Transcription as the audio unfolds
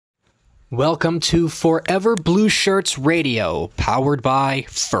Welcome to Forever Blue Shirts Radio, powered by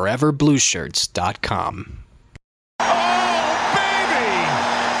ForeverBlueShirts.com.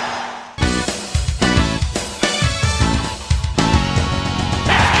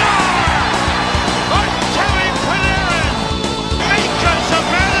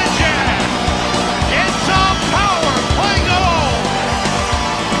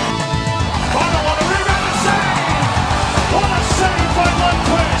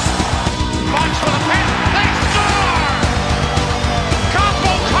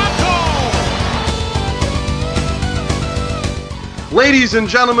 Ladies and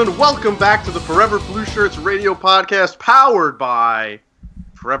gentlemen, welcome back to the Forever Blue Shirts radio podcast powered by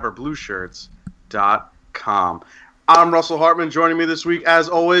ForeverBlueShirts.com. I'm Russell Hartman. Joining me this week, as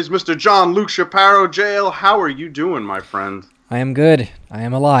always, Mr. John Luke Shapiro. JL, how are you doing, my friend? I am good. I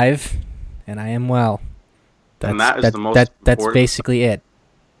am alive, and I am well. That's basically it.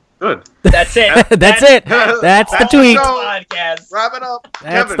 Good. That's it. That's it. That's the tweet. Podcast. Wrap it up.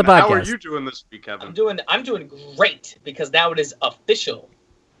 That's Kevin, the podcast. how are you doing this week, Kevin? I'm doing great because now it is official.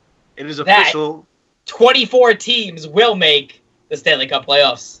 It is official. 24 teams will make the Stanley Cup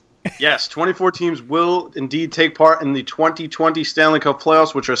playoffs. Yes, 24 teams will indeed take part in the 2020 Stanley Cup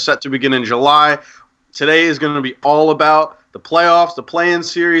playoffs, which are set to begin in July. Today is going to be all about the playoffs, the play-in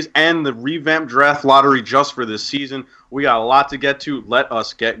series, and the revamped draft lottery just for this season. We got a lot to get to. Let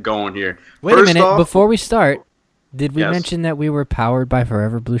us get going here. Wait a minute. Before we start, did we mention that we were powered by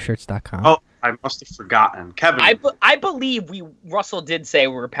ForeverBlueShirts.com? Oh, I must have forgotten. Kevin. I believe Russell did say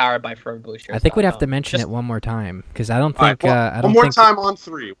we were powered by Forever Blue Shirts. I think we'd have to mention it one more time because I don't think. One more time on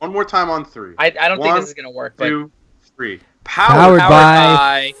three. I don't think this is going to work. 2, 3. Powered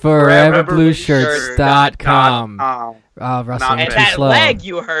by ForeverBlueShirts.com. Russell, and that lag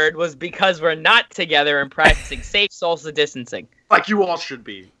you heard was because we're not together and practicing safe social distancing. Like you all should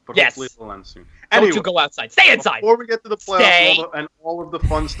be. But yes. Hopefully it'll end soon. Don't you go outside. Stay inside. Before we get to the playoffs and all of the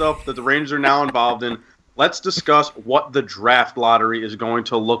fun stuff that the Rangers are now involved in, let's discuss what the draft lottery is going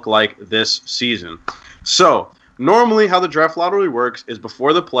to look like this season. So, normally how the draft lottery works is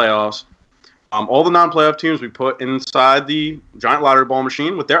before the playoffs, all the non-playoff teams we put inside the giant lottery ball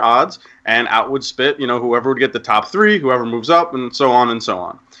machine with their odds, and out would spit, whoever would get the top 3, whoever moves up, and so on and so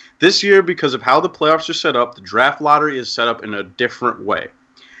on. This year, because of how the playoffs are set up, the draft lottery is set up in a different way.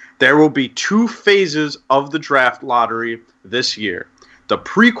 There will be 2 phases of the draft lottery this year. The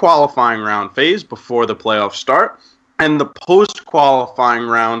pre-qualifying round phase before the playoffs start, and the post-qualifying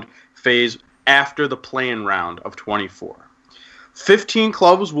round phase after the play-in round of 24. 15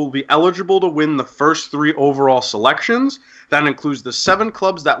 clubs will be eligible to win the first 3 overall selections. That includes the 7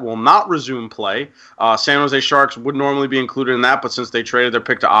 clubs that will not resume play. San Jose Sharks would normally be included in that, but since they traded their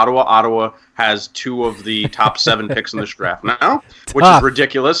pick to Ottawa, Ottawa has 2 of the top 7 picks in this draft now, which is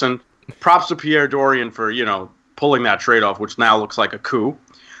ridiculous. And props to Pierre Dorian for, pulling that trade off, which now looks like a coup.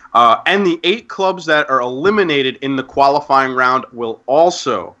 And the 8 clubs that are eliminated in the qualifying round will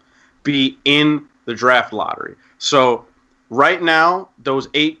also be in the draft lottery. So right now, those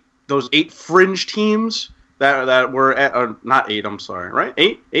eight fringe teams that were at, not 8, I'm sorry, right?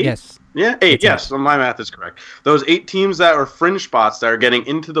 8? Yes. Yeah, 8, yes, so my math is correct. Those 8 teams that are fringe spots that are getting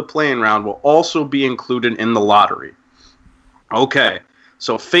into the play-in round will also be included in the lottery. Okay,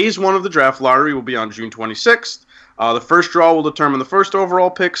 so phase 1 of the draft lottery will be on June 26th. The first draw will determine the first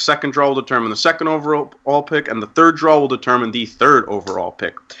overall pick, second draw will determine the second overall pick, and the third draw will determine the third overall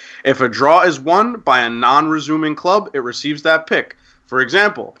pick. If a draw is won by a non-resuming club, it receives that pick. For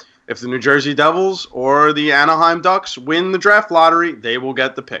example, if the New Jersey Devils or the Anaheim Ducks win the draft lottery, they will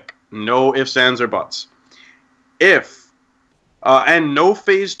get the pick. No ifs, ands, or buts. And no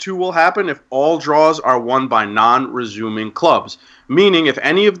phase 2 will happen if all draws are won by non-resuming clubs. Meaning, if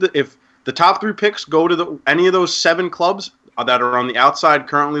the top 3 picks go to any of those 7 clubs that are on the outside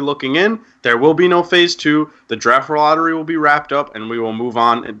currently looking in, there will be no phase 2. The draft lottery will be wrapped up, and we will move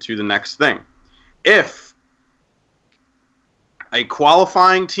on into the next thing. If a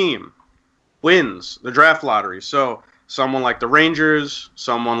qualifying team wins the draft lottery, so someone like the Rangers,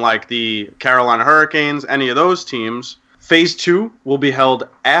 someone like the Carolina Hurricanes, any of those teams, phase 2 will be held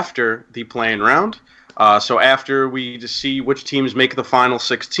after the play-in round. So after we see which teams make the final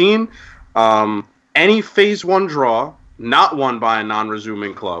 16, any phase 1 draw not won by a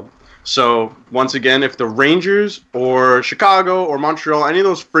non-resuming club. So once again, if the Rangers or Chicago or Montreal, any of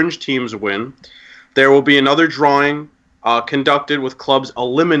those fringe teams win, there will be another drawing conducted with clubs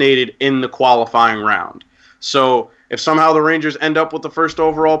eliminated in the qualifying round. So if somehow the Rangers end up with the first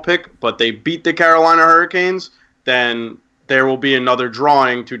overall pick, but they beat the Carolina Hurricanes, then there will be another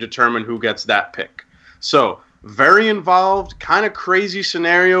drawing to determine who gets that pick. So Very involved, kind of crazy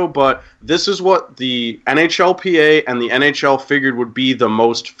scenario, but this is what the NHLPA and the NHL figured would be the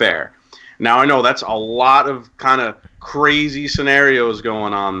most fair. Now, I know that's a lot of kind of crazy scenarios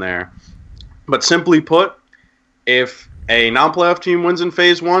going on there. But simply put, if a non-playoff team wins in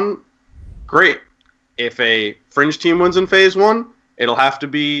Phase 1, great. If a fringe team wins in Phase 1, it'll have to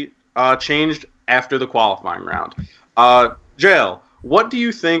be changed after the qualifying round. JL, what do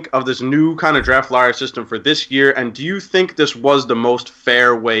you think of this new kind of draft lottery system for this year, and do you think this was the most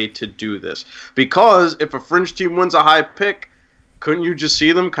fair way to do this? Because if a fringe team wins a high pick, couldn't you just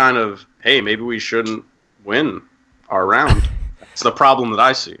see them kind of, hey, maybe we shouldn't win our round? That's the problem that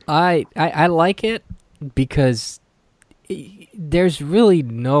I see. I like it because there's really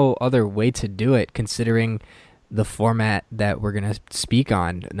no other way to do it, considering the format that we're going to speak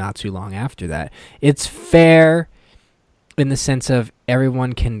on not too long after that. It's fair in the sense of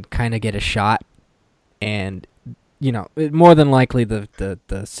everyone can kind of get a shot, and more than likely the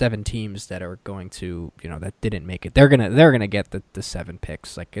 7 teams that are going to, that didn't make it, they're gonna get the 7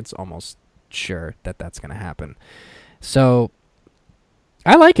 picks. Like, it's almost sure that that's gonna happen. So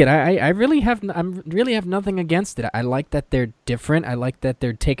I like it. I really have nothing against it. I like that they're different. I like that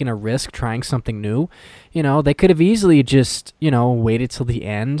they're taking a risk, trying something new. They could have easily just, waited till the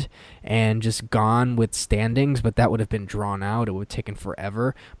end and just gone with standings, but that would have been drawn out. It would have taken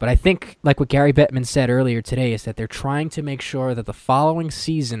forever. But I think, like what Gary Bettman said earlier today, is that they're trying to make sure that the following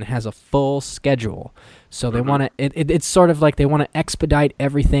season has a full schedule. So they want to. It's sort of like they want to expedite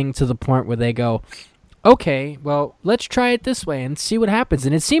everything to the point where they go, okay, well, let's try it this way and see what happens.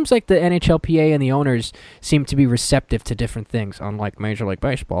 And it seems like the NHLPA and the owners seem to be receptive to different things, unlike Major League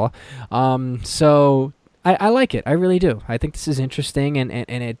Baseball. So I like it. I really do. I think this is interesting, and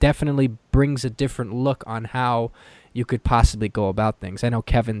it definitely brings a different look on how you could possibly go about things. I know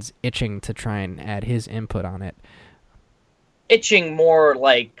Kevin's itching to try and add his input on it. Itching more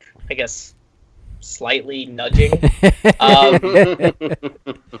like, I guess, slightly nudging.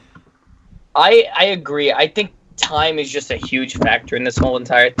 I agree. I think time is just a huge factor in this whole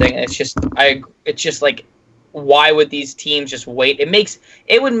entire thing. It's just like, why would these teams just wait?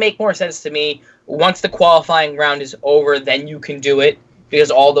 It would make more sense to me once the qualifying round is over, then you can do it, because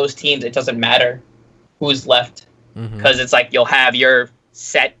all those teams, it doesn't matter who's left, because it's like you'll have your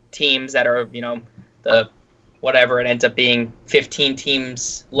set teams that are, the whatever, it ends up being 15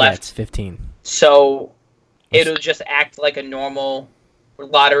 teams left. Yeah, it's 15. So it'll just act like a normal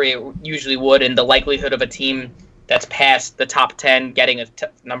lottery usually would, and the likelihood of a team that's past the top 10 getting a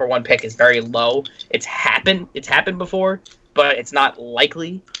number 1 pick is very low. It's happened before, but it's not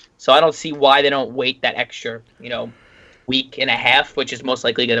likely. So I don't see why they don't wait that extra, week and a half, which is most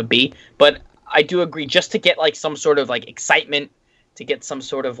likely going to be. But I do agree, just to get like some sort of like excitement, to get some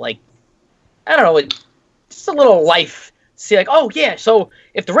sort of like, I don't know, just a little life. See, like, oh yeah, so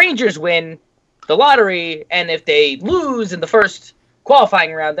if the Rangers win the lottery and if they lose in the first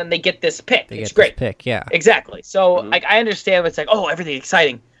qualifying round, then they get this pick. It's great. Pick, yeah. Exactly. So like, I understand it's like, oh, everything's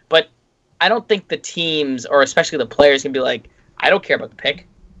exciting, but I don't think the teams, or especially the players, can be like, I don't care about the pick.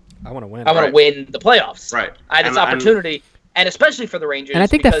 I want to win. I want to win the playoffs. Right. I had this opportunity, and especially for the Rangers. And I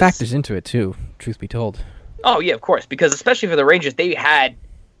think that factors into it too, truth be told. Oh yeah, of course, because especially for the Rangers, they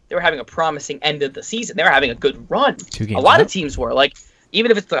were having a promising end of the season. They were having a good run. 2 games. A lot of teams were, like, even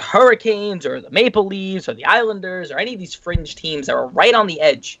if it's the Hurricanes or the Maple Leafs or the Islanders or any of these fringe teams that are right on the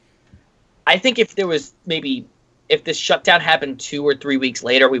edge. I think if this shutdown happened 2 or 3 weeks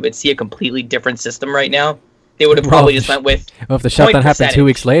later, we would see a completely different system right now. They would have probably just went with. Well, if the shutdown happened 2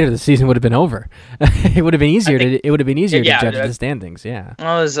 weeks later, the season would have been over. It would have been easier. To judge the standings. Yeah.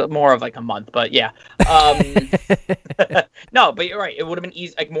 Well, it was more of like a month, but yeah. No, but you're right. It would have been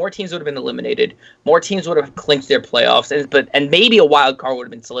easy. Like, more teams would have been eliminated. More teams would have clinched their playoffs, and maybe a wild card would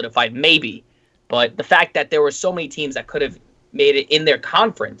have been solidified. Maybe, but the fact that there were so many teams that could have made it in their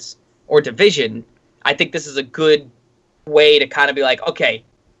conference or division, I think this is a good way to kind of be like, okay,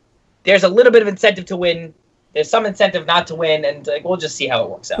 there's a little bit of incentive to win. There's some incentive not to win, and we'll just see how it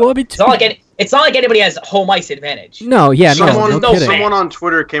works out. Well, it's not like anybody has home ice advantage. No, yeah, someone on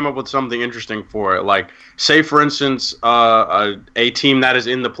Twitter came up with something interesting for it. Like, say, for instance, a team that is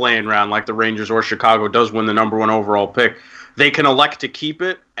in the play-in round, like the Rangers or Chicago, does win the number 1 overall pick. They can elect to keep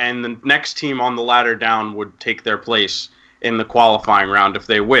it, and the next team on the ladder down would take their place in the qualifying round if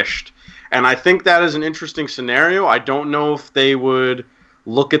they wished. And I think that is an interesting scenario. I don't know if they would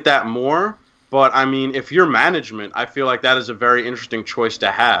look at that more. But, I mean, if you're management, I feel like that is a very interesting choice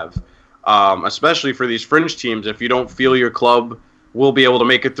to have, especially for these fringe teams. If you don't feel your club will be able to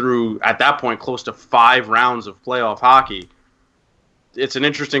make it through, at that point, close to 5 rounds of playoff hockey, it's an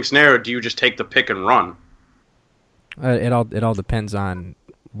interesting scenario. Do you just take the pick and run? It all depends on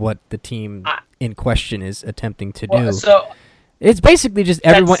what the team in question is attempting to do. So it's basically just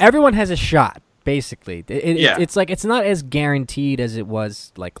everyone has a shot. Basically, it's like it's not as guaranteed as it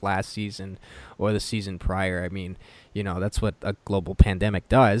was like last season or the season prior. I mean, that's what a global pandemic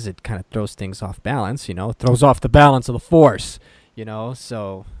does. It kind of throws things off balance. It throws off the balance of the force.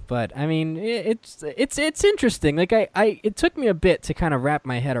 So, but I mean, it's interesting. Like it took me a bit to kind of wrap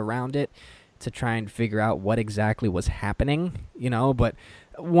my head around it, to try and figure out what exactly was happening. But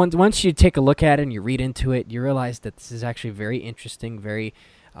once you take a look at it and you read into it, you realize that this is actually very interesting. Very,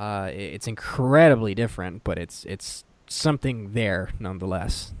 it's incredibly different, but it's something there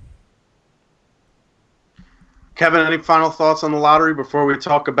nonetheless. Kevin, any final thoughts on the lottery before we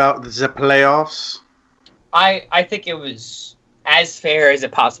talk about the playoffs? I think it was as fair as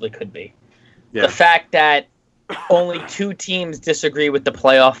it possibly could be. Yeah. The fact that only 2 teams disagree with the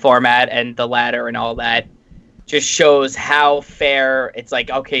playoff format and the ladder and all that just shows how fair it's like,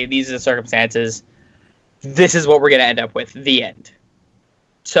 okay, these are the circumstances. This is what we're going to end up with. The end.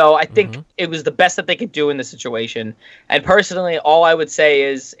 So I think it was the best that they could do in the situation. And personally, all I would say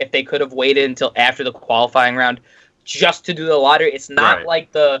is if they could have waited until after the qualifying round just to do the lottery, it's not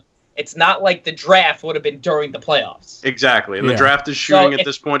like the draft would have been during the playoffs. Exactly. And the draft is shooting at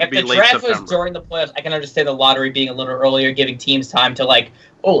this point to be late September. If the draft was during the playoffs, I can understand the lottery being a little earlier, giving teams time to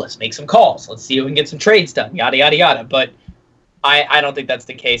let's make some calls. Let's see if we can get some trades done, yada, yada, yada. But I don't think that's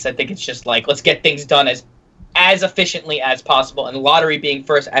the case. I think it's just let's get things done as efficiently as possible. And the lottery being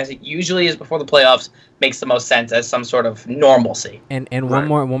first, as it usually is before the playoffs, makes the most sense as some sort of normalcy. And one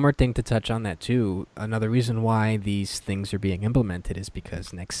more thing to touch on that too. Another reason why these things are being implemented is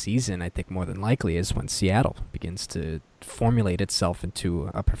because next season, I think more than likely, is when Seattle begins to formulate itself into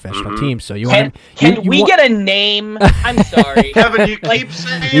a professional team. So can we get a name? I'm sorry, Kevin. You keep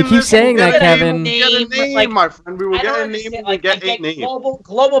saying you keep saying that, Kevin. Get a name, my friend. We will get a name. We get a name.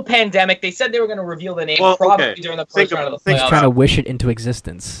 Global pandemic. They said they were going to reveal the name probably during the first round of the playoffs. Trying to wish it into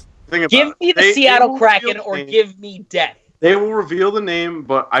existence. Give me the Seattle Kraken or give me death. They will reveal the name,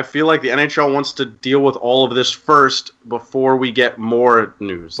 but I feel like the NHL wants to deal with all of this first before we get more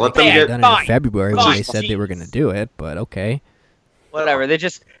news. Let them get done it in February when they said they were going to do it, but okay. Whatever.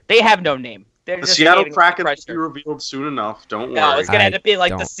 They have no name. The Seattle Kraken will be revealed soon enough. Don't worry. No, it's going to end up being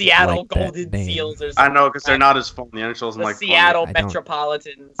the Seattle Golden Seals or something. I know, because they're not as fun. The NHL isn't the Seattle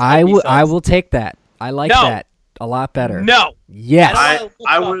Metropolitans. I will take that. I like that a lot better. No. Yes.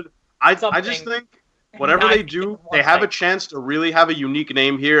 I would. I just think whatever they do, they have a chance to really have a unique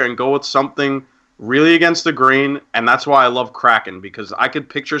name here and go with something really against the grain, and that's why I love Kraken, because I could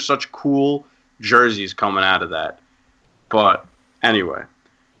picture such cool jerseys coming out of that. But anyway.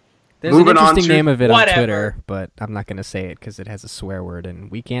 There's an interesting name of it on Twitter, but I'm not going to say it because it has a swear word, and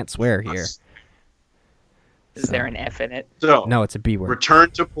we can't swear here. Is there an F in it? So, no, it's a B word.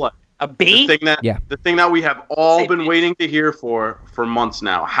 Return to play. A B? The thing that we have all been waiting to hear for months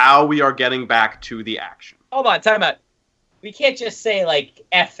now. How we are getting back to the action. Hold on, time out. We can't just say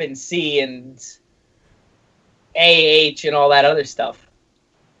F and C and AH and all that other stuff.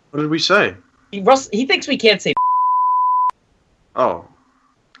 What did we say? He thinks we can't say. Oh.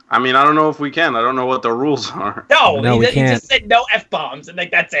 I mean, I don't know if we can. I don't know what the rules are. No, we can't. He just said no F-bombs, and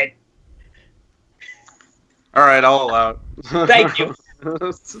that's it. All right, I'll allow it. Thank you.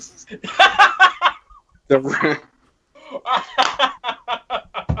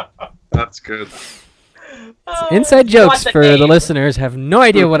 That's good. Inside jokes for the listeners have no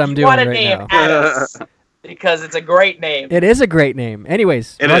idea what I'm doing right now. Because it's a great name. It is a great name.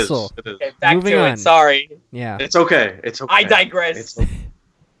 Anyways, Russell. Okay, back moving to on. it. Sorry. Yeah. It's okay. It's okay. I digress.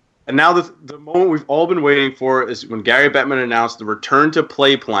 And now the moment we've all been waiting for is when Gary Bettman announced the return to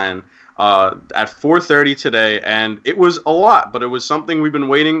play plan at 4:30 today, and it was a lot, but it was something we've been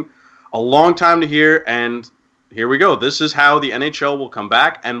waiting a long time to hear, and here we go. This is how the NHL will come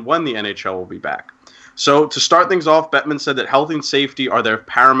back and when the NHL will be back. So to start things off, Bettman said that health and safety are their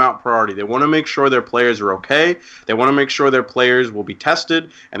paramount priority. They want to make sure their players are okay. They want to make sure their players will be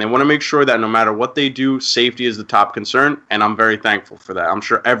tested, and they want to make sure that no matter what they do, safety is the top concern, and I'm very thankful for that. I'm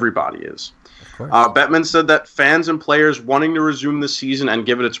sure everybody is. Bettman said that fans and players wanting to resume the season and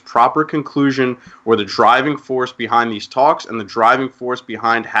give it its proper conclusion were the driving force behind these talks and the driving force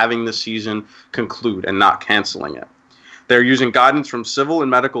behind having the season conclude and not canceling it. They're using guidance from civil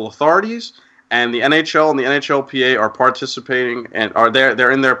and medical authorities, and the NHL and the NHLPA are participating and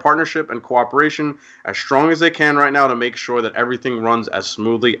they're in their partnership and cooperation as strong as they can right now to make sure that everything runs as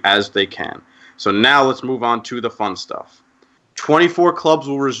smoothly as they can. So now let's move on to the fun stuff. 24 clubs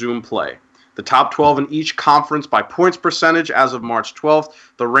will resume play. The top 12 in each conference by points percentage as of March 12th.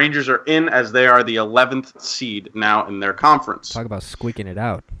 The Rangers are in as they are the 11th seed now in their conference. Talk about squeaking it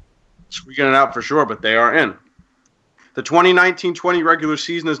out. Squeaking it out for sure, but they are in. The 2019-20 regular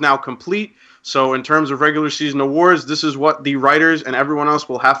season is now complete. So in terms of regular season awards, this is what the writers and everyone else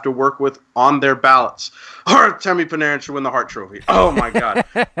will have to work with on their ballots. Artemi Panarin should win the Hart Trophy. Oh, my God.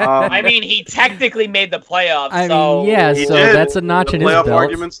 I mean, he technically made the playoffs. So that's a notch in his belt. Playoff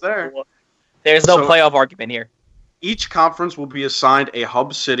arguments there. There's no playoff argument here. Each conference will be assigned a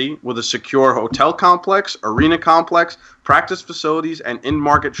hub city with a secure hotel complex, arena complex, practice facilities, and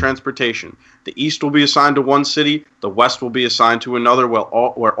in-market transportation. The East will be assigned to one city. The West will be assigned to another where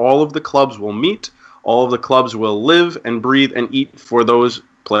all of the clubs will meet. All of the clubs will live and breathe and eat for those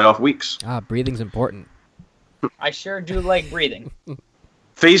playoff weeks. Breathing's important. I sure do like breathing.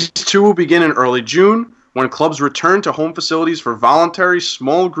 Phase 2 will begin in early June, when clubs return to home facilities for voluntary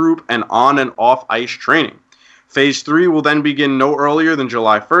small group and on and off ice training. Phase 3 will then begin no earlier than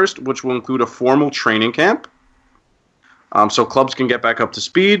July 1st, which will include a formal training camp, so clubs can get back up to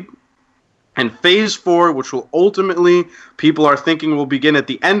speed. And Phase 4, which will ultimately, people are thinking will begin at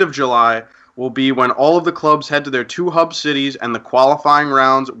the end of July, will be when all of the clubs head to their 2 hub cities and the qualifying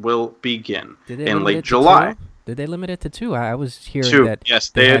rounds will begin in late July. Did they limit it to 2? I was hearing 2. that.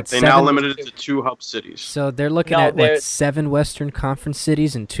 Yes, they now limited it to 2 hub cities. So they're looking at 7 Western Conference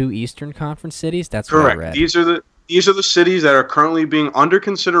cities and 2 Eastern Conference cities. That's correct. What I read. These are the cities that are currently being under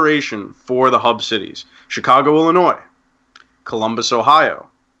consideration for the hub cities: Chicago, Illinois; Columbus, Ohio;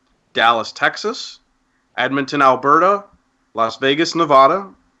 Dallas, Texas; Edmonton, Alberta; Las Vegas, Nevada;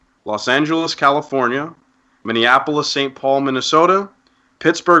 Los Angeles, California; Minneapolis, St. Paul, Minnesota;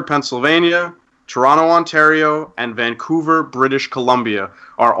 Pittsburgh, Pennsylvania; Toronto, Ontario, and Vancouver, British Columbia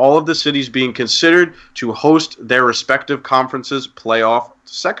are all of the cities being considered to host their respective conferences' playoff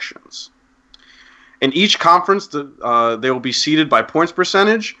sections. In each conference, they will be seeded by points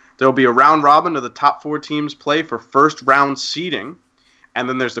percentage. There will be a round robin of the top 4 teams play for first round seeding. And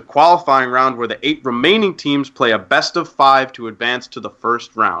then there's the qualifying round where the 8 remaining teams play a best of 5 to advance to the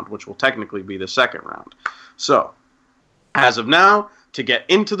first round, which will technically be the second round. So, as of now, to get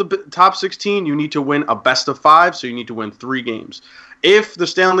into the top 16, you need to win a best of 5, so you need to win 3 games. If the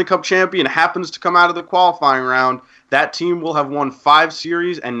Stanley Cup champion happens to come out of the qualifying round, that team will have won 5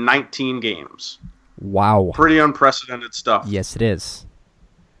 series and 19 games. Wow. Pretty unprecedented stuff. Yes, it is.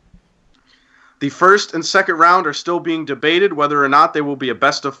 The first and second round are still being debated whether or not they will be a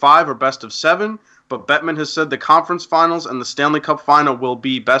best of 5 or best of 7, but Bettman has said the conference finals and the Stanley Cup final will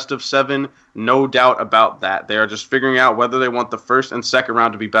be best of 7, no doubt about that. They are just figuring out whether they want the first and second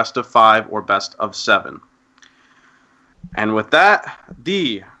round to be best of 5 or best of 7. And with that,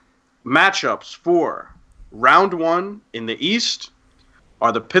 the matchups for round 1 in the East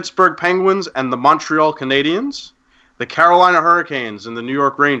are the Pittsburgh Penguins and the Montreal Canadiens, the Carolina Hurricanes and the New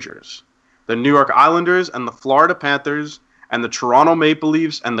York Rangers, the New York Islanders and the Florida Panthers, and the Toronto Maple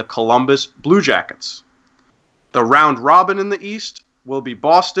Leafs and the Columbus Blue Jackets. The round robin in the East will be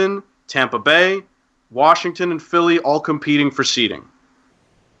Boston, Tampa Bay, Washington, and Philly all competing for seeding.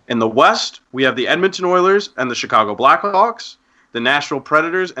 In the West, we have the Edmonton Oilers and the Chicago Blackhawks, the Nashville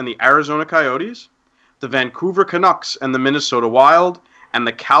Predators and the Arizona Coyotes, the Vancouver Canucks and the Minnesota Wild, and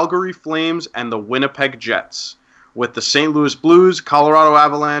the Calgary Flames and the Winnipeg Jets, with the St. Louis Blues, Colorado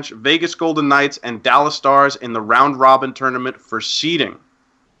Avalanche, Vegas Golden Knights, and Dallas Stars in the round-robin tournament for seeding.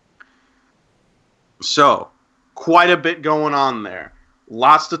 So, quite a bit going on there.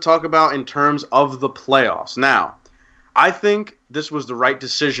 Lots to talk about in terms of the playoffs. Now, I think this was the right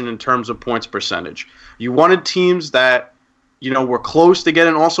decision in terms of points percentage. You wanted teams that, were close to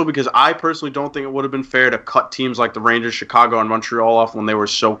getting, also because I personally don't think it would have been fair to cut teams like the Rangers, Chicago, and Montreal off when they were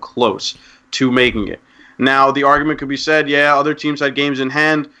so close to making it. Now, the argument could be said, yeah, other teams had games in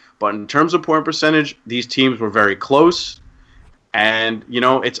hand, but in terms of point percentage, these teams were very close. And,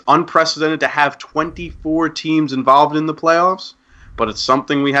 it's unprecedented to have 24 teams involved in the playoffs, but it's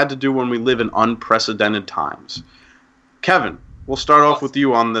something we had to do when we live in unprecedented times. Kevin, we'll start off with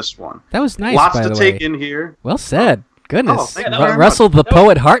you on this one. That was nice, Lots by to the take way. in here. Well said. Goodness. Russell the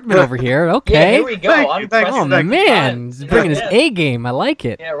Poet Hartman over here. Okay. Yeah, here we go. Oh, man. He's bringing his A game. I like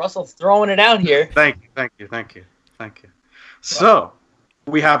it. Yeah, Russell's throwing it out here. Thank you. So,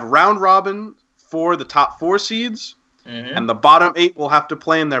 we have round robin for the top 4 seeds, and the bottom 8 will have to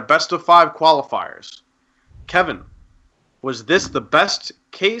play in their best of 5 qualifiers. Kevin, was this the best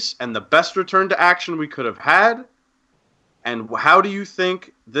case and the best return to action we could have had? And how do you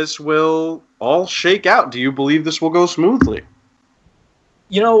think this will all shake out? Do you believe this will go smoothly?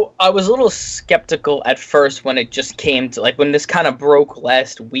 I was a little skeptical at first when it just came to, when this kind of broke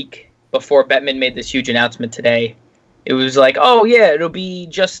last week. before Bettman made this huge announcement today. It was like, oh, yeah, it'll be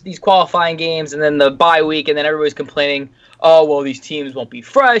just these qualifying games and then the bye week, and then everybody's complaining, oh, well, these teams won't be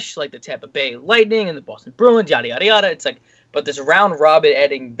fresh, like the Tampa Bay Lightning and the Boston Bruins, yada, yada, yada. It's like, but this round robin,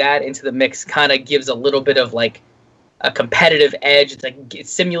 adding that into the mix kind of gives a little bit of, like, a competitive edge. It's like it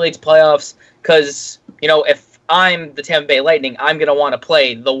simulates playoffs because, you know, if I'm the Tampa Bay Lightning, I'm going to want to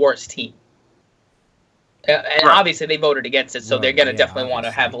play the worst team. And obviously they voted against it, so they're going to definitely want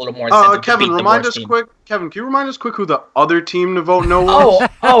to have a little more incentive to beat the worst team. Kevin, can you remind us quick who the other team to vote no was?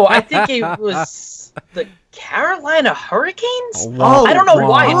 I think it was the Carolina Hurricanes? I don't know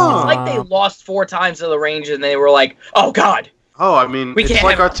why. It's like they lost 4 times to the Rangers, and they were like, oh, God. Oh, I mean, it's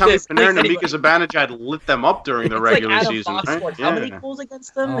like Artemi Panarin and Mika Zibanejad lit them up during the regular season, right? How many goals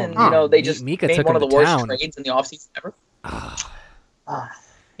against them? And, you know, they just made one of the worst trades in the offseason ever.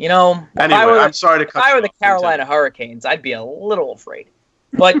 You know, anyway, I'm sorry to cut you off. If I were the Carolina Hurricanes, I'd be a little afraid.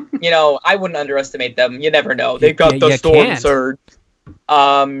 But, you know, I wouldn't underestimate them. You never know. They've got the storm surge.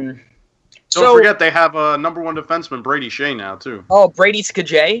 Don't forget they have a number 1 defenseman, Brady Shea, now too. Oh, Brady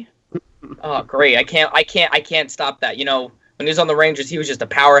Skjei? Oh, great! I can't stop that. You know, when he was on the Rangers, he was just a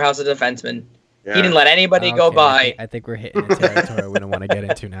powerhouse of defenseman. Yeah. He didn't let anybody go by. I think we're hitting a territory we don't want to get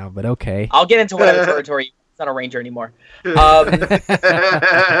into now, but okay. I'll get into whatever territory. It's not a Ranger anymore.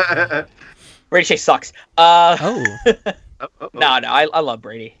 Brady Shea sucks. No, I love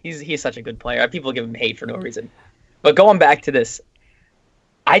Brady. He's such a good player. People give him hate for no reason. But going back to this,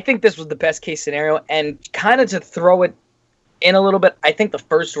 I think this was the best case scenario, and kind of to throw it in a little bit, I think the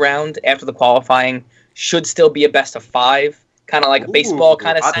first round after the qualifying should still be a best of 5, kind of like a baseball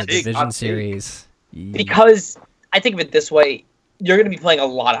kind of sense. Division series. Because I think of it this way, you're going to be playing a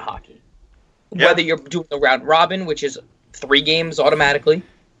lot of hockey. Yeah. Whether you're doing the round robin, which is 3 games automatically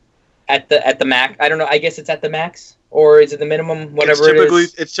at the max. I don't know. I guess it's at the max, or is it the minimum? Whatever it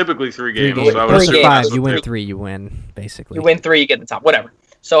is. It's typically 3 games. 3 games. So 3 games. You win 3. You win basically. You win 3. You get the top. Whatever.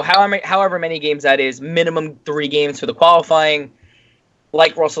 So however many games that is, minimum 3 games for the qualifying.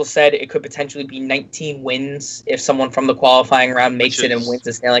 Like Russell said, it could potentially be 19 wins if someone from the qualifying round makes it and wins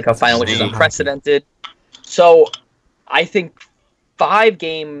the Stanley Cup final, which is unprecedented. So I think 5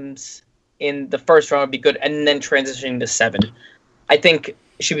 games in the first round would be good, and then transitioning to 7. I think it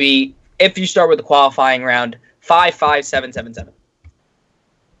should be, if you start with the qualifying round, 5, 5, 7, 7, 7.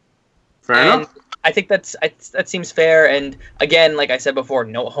 Fair enough. I think that seems fair, and again, like I said before,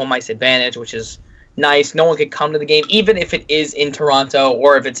 no home ice advantage, which is nice. No one could come to the game, even if it is in Toronto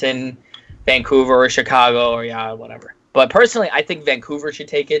or if it's in Vancouver or Chicago or whatever. But personally, I think Vancouver should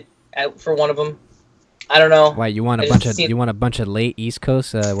take it for one of them. I don't know. Why you want a bunch of late East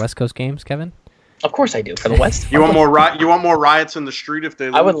Coast, West Coast games, Kevin? Of course I do for the West. You want more riots in the street if they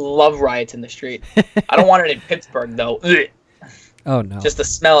lose? I would love riots in the street. I don't want it in Pittsburgh though. Oh no! Just the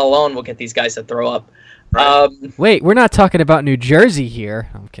smell alone will get these guys to throw up. Right. Wait, we're not talking about New Jersey here.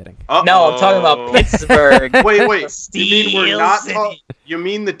 I'm kidding. Uh-oh. No, I'm talking about Pittsburgh. Wait. You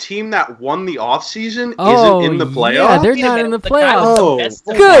mean the team that won the offseason isn't in the playoffs? Yeah, they're not in the playoffs.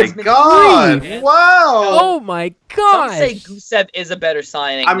 Good God! Wow! Oh my God! Some say Gusev is a better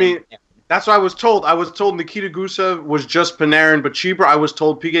signing. I mean, that's what I was told. I was told Nikita Gusev was just Panarin, but cheaper. I was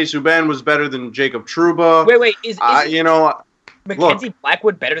told PK Subban was better than Jacob Trouba. Wait, is Mackenzie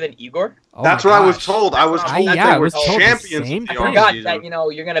Blackwood better than Igor? That's what I was told. I was told that they were champions. I forgot that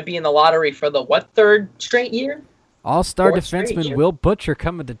you're going to be in the lottery for the 3rd straight year? All-star defenseman Will Butcher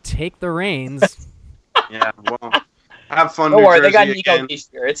coming to take the reins. Yeah, well, have fun. Don't worry, they got Nico this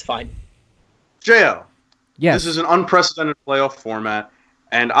year. It's fine. JL, yes. This is an unprecedented playoff format,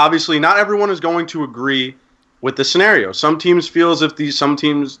 and obviously not everyone is going to agree with the scenario. Some teams feel as if these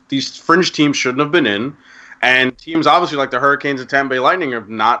fringe teams shouldn't have been in. And teams obviously like the Hurricanes and Tampa Bay Lightning are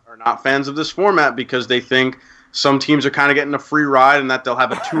not fans of this format because they think some teams are kind of getting a free ride and that they'll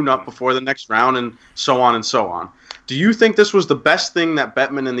have a tune-up before the next round and so on and so on. Do you think this was the best thing that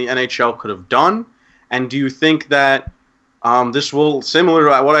Bettman and the NHL could have done? And do you think that this will, similar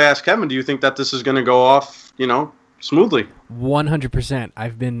to what I asked Kevin, do you think that this is going to go off, smoothly? 100%.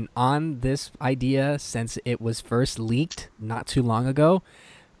 I've been on this idea since it was first leaked not too long ago.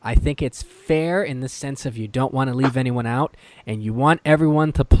 I think it's fair in the sense of you don't want to leave anyone out, and you want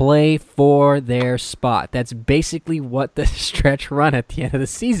everyone to play for their spot. That's basically what the stretch run at the end of the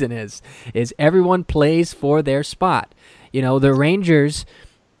season is everyone plays for their spot. The Rangers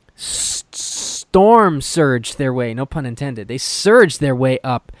storm surged their way, no pun intended. They surged their way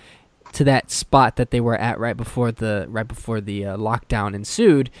up to that spot that they were at right before the lockdown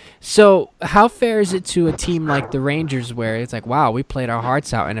ensued. So how fair is it to a team like the Rangers, where it's like, wow, we played our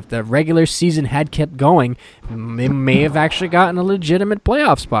hearts out, and if the regular season had kept going, they may have actually gotten a legitimate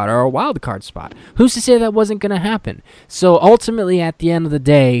playoff spot or a wild card spot. Who's to say that wasn't going to happen? So ultimately, at the end of the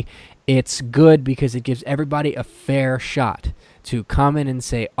day, it's good because it gives everybody a fair shot to come in and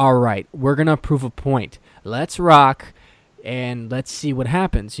say, all right, we're going to prove a point. Let's rock. And let's see what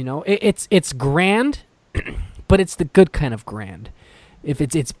happens. It's grand, but it's the good kind of grand. If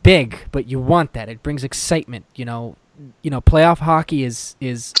it's big, but you want that, it brings excitement. Playoff hockey is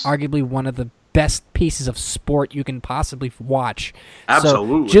arguably one of the best pieces of sport you can possibly watch.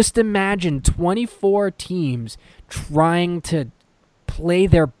 Absolutely. So just imagine 24 teams trying to play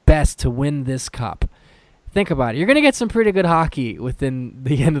their best to win this cup. Think about it. You're going to get some pretty good hockey within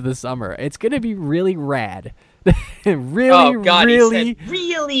the end of the summer. It's going to be really rad. really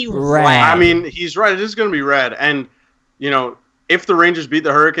rad. I mean, he's right. It is going to be rad. And, if the Rangers beat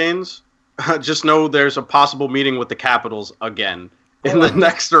the Hurricanes, just know there's a possible meeting with the Capitals again in the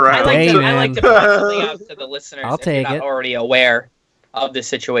next round. I like to point something out to the listeners I'll take if you're it. not already aware of this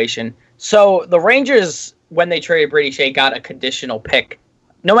situation. So the Rangers, when they traded Brady Shea, got a conditional pick.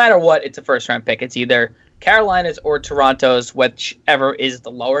 No matter what, it's a first-round pick. It's either Carolina's or Toronto's, whichever is the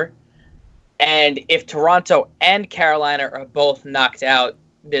lower. And if Toronto and Carolina are both knocked out,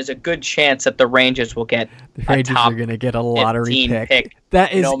 there's a good chance that the Rangers will get the Rangers are going to get a lottery pick.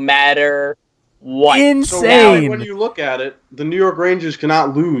 That is no matter what. Insane. So when you look at it, the New York Rangers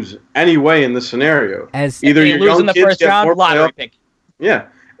cannot lose any way in this scenario. As either they your lose young in the kids first get round, more lottery playoff, pick. yeah,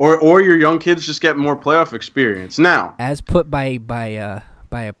 or your young kids just get more playoff experience. Now, as put by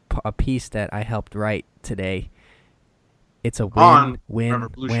a piece that I helped write today. It's a win.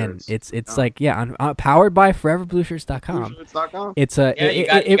 It's like on powered by ForeverBlueShirts.com. It's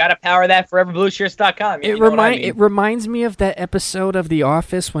you got to power that ForeverBlueShirts.com. It reminds me of that episode of The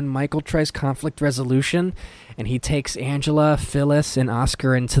Office when Michael tries conflict resolution, and he takes Angela, Phyllis, and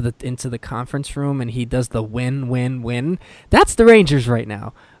Oscar into the conference room, and he does the win. That's the Rangers right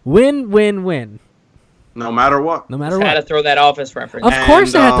now. Win. No matter what. Had to throw that Office reference. Of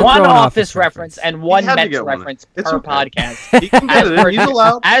course, I had to throw one an Office reference and one Mets reference per podcast. He can get it. He's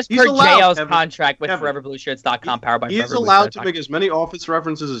allowed. As per JL's Kevin, contract with ForeverBlueShirts.com, powered by He is allowed to make as many Office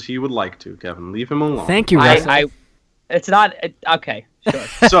references as he would like to, Kevin. Leave him alone. Thank you, Russell. It's not... okay,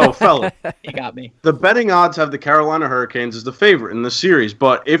 sure. So, fella. You got me. The betting odds have the Carolina Hurricanes as the favorite in the series,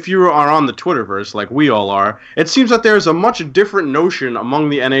 but if you are on the Twitterverse, like we all are, it seems that there's a much different notion among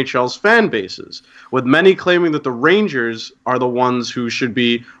the NHL's fan bases, with many claiming that the Rangers are the ones who should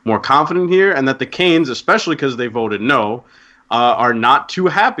be more confident here, and that the Canes, especially because they voted no, are not too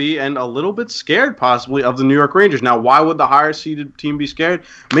happy and a little bit scared, possibly, of the New York Rangers. Now, why would the higher-seeded team be scared?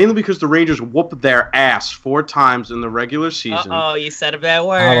 Mainly because the Rangers whooped their ass 4 times in the regular season. Uh-oh, you said a bad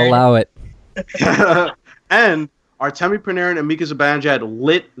word. I'll allow it. And Artemi Panarin and Mika Zibanejad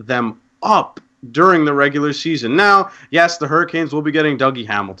lit them up during the regular season. Now, yes, the Hurricanes will be getting Dougie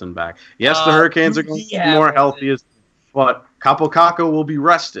Hamilton back. Yes, the Hurricanes are going to be more healthy, but Kaapo Kakko will be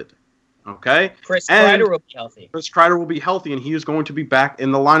rested. Okay? Chris Kreider will be healthy. Chris Kreider will be healthy, and he is going to be back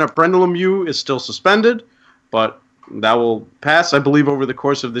in the lineup. Brendan Lemieux is still suspended, but that will pass, I believe, over the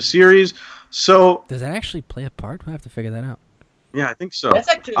course of the series. So, does that actually play a part? We'll have to figure that out. Yeah, I think so. That's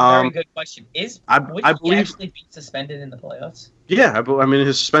actually a very good question. Would he believe, actually be suspended in the playoffs? Yeah, I mean,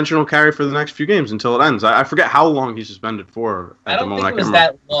 his suspension will carry for the next few games until it ends. I forget how long he's suspended for at the moment. I don't think it was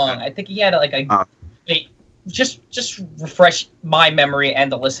that long. I think he had just refresh my memory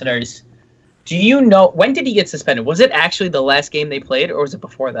and the listeners. Do you know, when did he get suspended? Was it actually the last game they played, or was it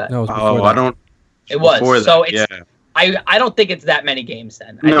before that? No, it was before that. I don't... It was. So it's... Yeah. I don't think it's that many games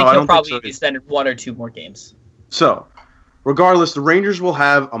then. I think he'll probably be suspended 1 or 2 more games. So, regardless, the Rangers will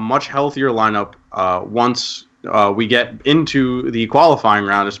have a much healthier lineup once we get into the qualifying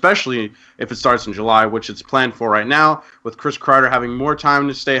round, especially if it starts in July, which it's planned for right now, with Chris Kreider having more time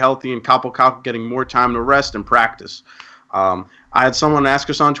to stay healthy and Kaapo Kakko getting more time to rest and practice. I had someone ask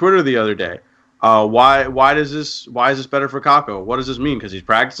us on Twitter the other day, why is this better for Kakko? What does this mean? Because he's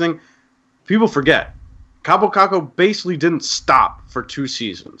practicing? People forget. Kaapo Kakko basically didn't stop for 2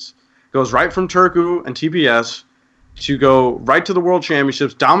 seasons. Goes right from Turku and TPS to go right to the World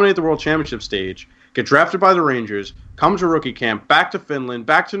Championships, dominate the World Championship stage, get drafted by the Rangers, come to rookie camp, back to Finland,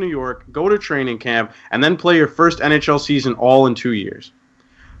 back to New York, go to training camp, and then play your first NHL season all in 2 years.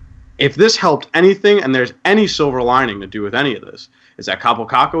 If this helped anything, and there's any silver lining to do with any of this, is that Kaapo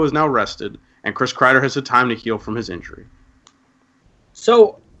Kakko is now rested, and Chris Kreider has had time to heal from his injury.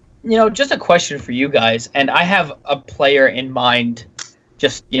 So, just a question for you guys, and I have a player in mind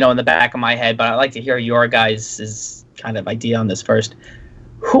just, in the back of my head, but I'd like to hear your guys' kind of idea on this first.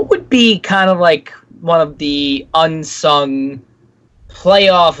 Who would be kind of like one of the unsung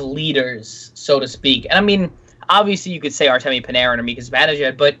playoff leaders, so to speak? And I mean, obviously you could say Artemi Panarin or Mika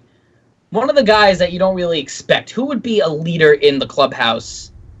Zibanejad, but one of the guys that you don't really expect, who would be a leader in the clubhouse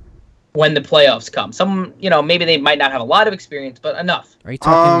when the playoffs come? Some, maybe they might not have a lot of experience, but enough. Are you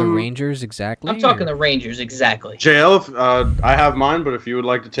talking the Rangers exactly? I'm talking the Rangers exactly. JL, I have mine, but if you would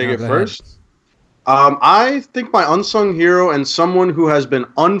like to take it go first. I think my unsung hero and someone who has been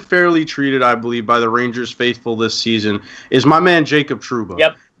unfairly treated, I believe, by the Rangers faithful this season is my man Jacob Trouba.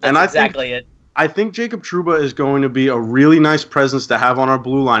 Yep, and exactly it. I think Jacob Trouba is going to be a really nice presence to have on our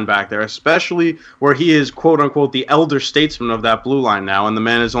blue line back there, especially where he is, quote-unquote, the elder statesman of that blue line now, and the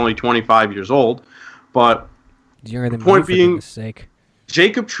man is only 25 years old. But younger than point me, for being, goodness sake.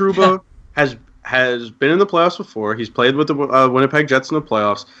 Jacob Trouba has been in the playoffs before. He's played with the Winnipeg Jets in the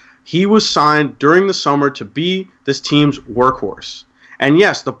playoffs. He was signed during the summer to be this team's workhorse. And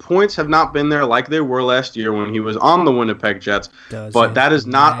yes, the points have not been there like they were last year when he was on the Winnipeg Jets, but that is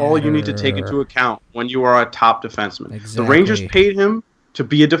not all you need to take into account when you are a top defenseman. Exactly. The Rangers paid him to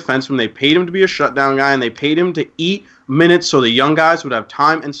be a defenseman. They paid him to be a shutdown guy, and they paid him to eat minutes so the young guys would have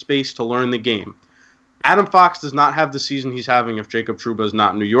time and space to learn the game. Adam Fox does not have the season he's having if Jacob Trouba is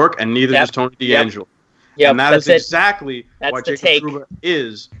not in New York, and neither does Tony DeAngelo. Yep, and that is exactly why the Jacob Trouba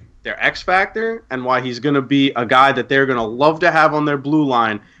is their X factor and why he's going to be a guy that they're going to love to have on their blue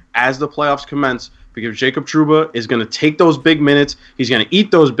line as the playoffs commence, because Jacob Trouba is going to take those big minutes. He's going to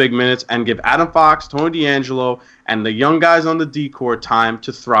eat those big minutes and give Adam Fox, Tony DeAngelo, and the young guys on the D-Corps time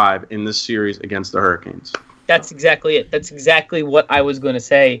to thrive in this series against the Hurricanes. That's exactly it. That's exactly what I was going to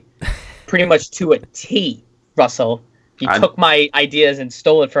say, pretty much to a T, Russell. You took my ideas and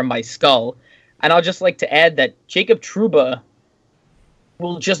stole it from my skull. And I'll just like to add that Jacob Trouba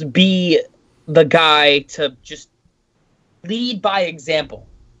will just be the guy to just lead by example.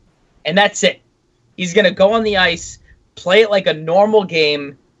 And that's it. He's going to go on the ice, play it like a normal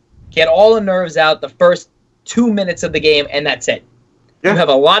game, get all the nerves out the first 2 minutes of the game, and that's it. Yeah. You have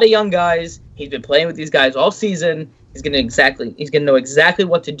a lot of young guys. He's been playing with these guys all season. He's going to know exactly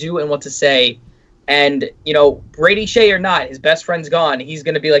what to do and what to say. And, Brady Shea or not, his best friend's gone. He's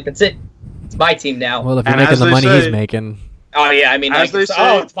going to be like, that's it. It's my team now. Well, if you're making the money he's making. Oh, yeah, I mean,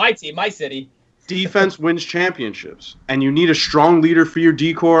 it's my team, my city. Defense wins championships, and you need a strong leader for your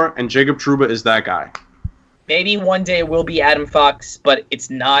D-Corps, and Jacob Trouba is that guy. Maybe one day it will be Adam Fox, but it's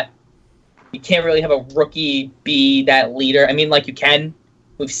not. You can't really have a rookie be that leader. I mean, like you can.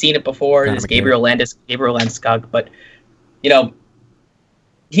 We've seen it before. There's Gabriel Landeskog, but,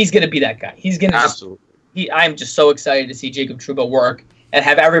 he's going to be that guy. He's going to Absolutely. I'm just so excited to see Jacob Trouba work and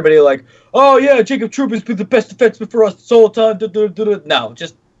have everybody like, oh, yeah, Jacob Trouba's been the best defenseman for us this whole time. No,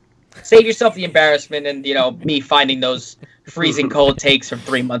 just save yourself the embarrassment and, me finding those freezing cold takes from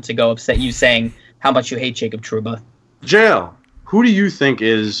 3 months ago upset you saying how much you hate Jacob Trouba. JL, who do you think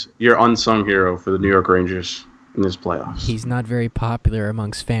is your unsung hero for the New York Rangers in this playoffs? He's not very popular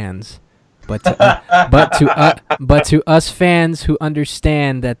amongst fans. But to us fans who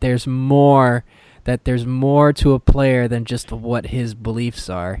understand that there's more to a player than just what his beliefs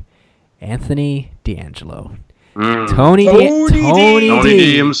are, Anthony DeAngelo. Tony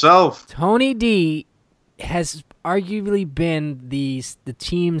D himself. Tony D has arguably been the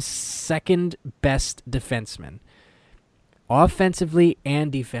team's second best defenseman, offensively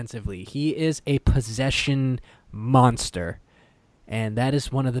and defensively. He is a possession monster, and that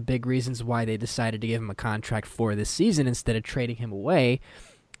is one of the big reasons why they decided to give him a contract for this season instead of trading him away.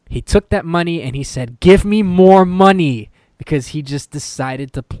 He took that money and he said, "Give me more money," because he just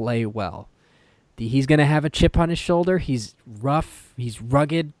decided to play well. He's going to have a chip on his shoulder. He's rough. He's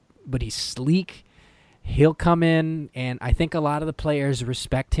rugged, but he's sleek. He'll come in, and I think a lot of the players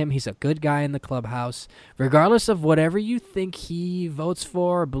respect him. He's a good guy in the clubhouse. Regardless of whatever you think he votes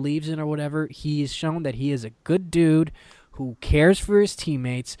for or believes in or whatever, he's shown that he is a good dude who cares for his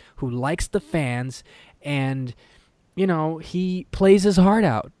teammates, who likes the fans, and, he plays his heart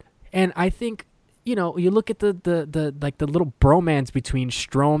out. And I think, you look at the little bromance between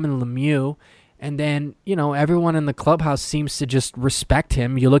Strome and Lemieux, and then, everyone in the clubhouse seems to just respect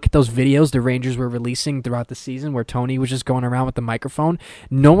him. You look at those videos the Rangers were releasing throughout the season where Tony was just going around with the microphone.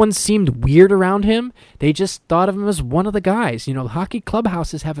 No one seemed weird around him. They just thought of him as one of the guys. Hockey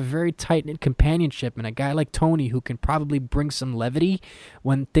clubhouses have a very tight-knit companionship, and a guy like Tony who can probably bring some levity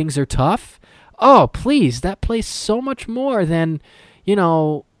when things are tough. Oh, please, that plays so much more than,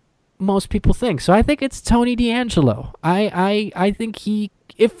 most people think. So I think it's Tony DeAngelo. I think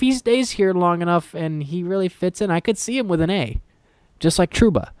if he stays here long enough and he really fits in, I could see him with an A. just like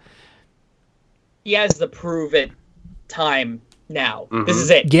Trouba. He has the prove it time now. This is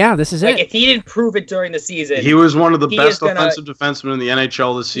it. Yeah, this is like, it. If he didn't prove it during the season, he was one of the best offensive defensemen in the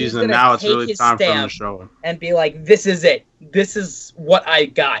NHL this season, and now it's really time for him to show it. And be like, this is it. This is what I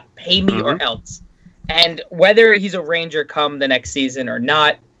got. Pay me or else. And whether he's a Ranger come the next season or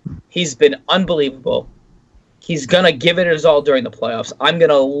not, he's been unbelievable. He's going to give it his all during the playoffs. I'm going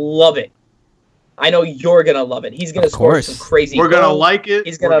to love it. I know you're going to love it. He's going to score some crazy We're going to goals. like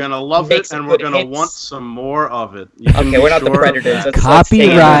it, we're going to love it, and we're going to want some more of it. Okay, we're not the Predators.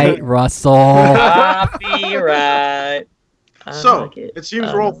 Copyright, Russell. Copyright. So, it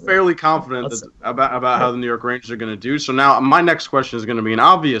seems we're all fairly confident about how the New York Rangers are going to do. So now my next question is going to be an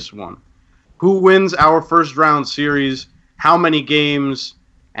obvious one. Who wins our first round series? How many games?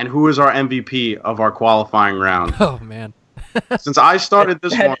 And who is our MVP of our qualifying round? Oh, man. Since I started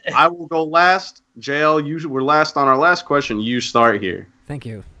this one, I will go last. JL, you were last on our last question. You start here. Thank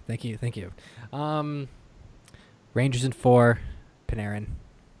you. Rangers in 4, Panarin.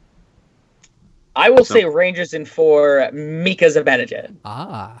 I will say Rangers in 4, Mika Zibanejad.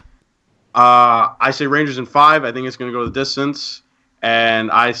 I say Rangers in 5. I think it's going to go the distance. And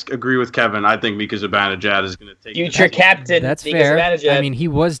I agree with Kevin. I think Mika Zibanejad is going to take future captain. That's Mika fair. Zibanejad. I mean, he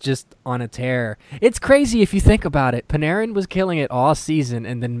was just on a tear. It's crazy if you think about it. Panarin was killing it all season,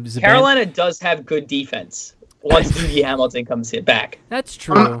 and then Carolina does have good defense once Dougie Hamilton comes back. That's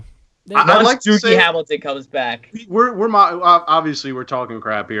true. I'd like to say Hamilton comes back. Obviously we're talking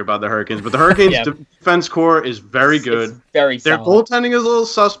crap here about the Hurricanes, but the Hurricanes defense core is very good. It's very Their solid. goaltending is a little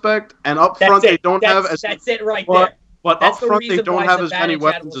suspect, and up front they don't have as that's it right there. But up front they don't have as many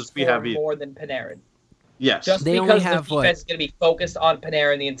weapons as we have either. More than Panarin. Yes. Just they because only have the defense is going to be focused on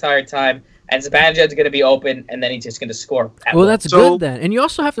Panarin the entire time, and Zibanejad's going to be open, and then he's just going to score. Well, that's good then. And you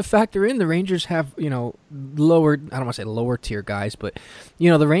also have to factor in the Rangers have, lower, I don't want to say lower tier guys, but,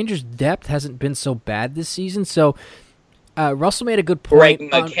 the Rangers' depth hasn't been so bad this season. So Russell made a good point.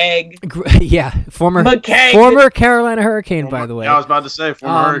 Greg McKegg. Former Carolina Hurricane, by the way. Yeah, I was about to say,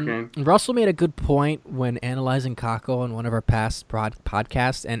 former Hurricane. Russell made a good point when analyzing Kakko on one of our past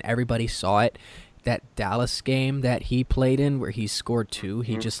podcasts, and everybody saw it. That Dallas game that he played in where he scored 2,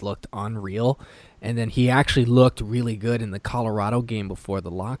 he just looked unreal. And then he actually looked really good in the Colorado game before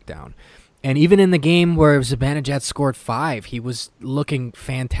the lockdown. And even in the game where Zibanejad scored 5, he was looking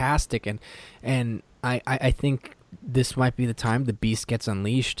fantastic. And I think this might be the time the beast gets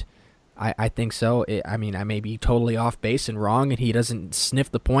unleashed. I think so. I may be totally off base and wrong, and he doesn't sniff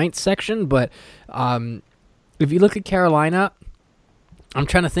the points section. But if you look at Carolina, I'm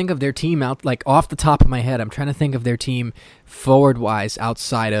trying to think of their team off the top of my head. I'm trying to think of their team forward-wise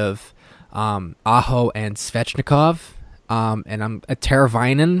outside of Aho and Svechnikov. And I'm a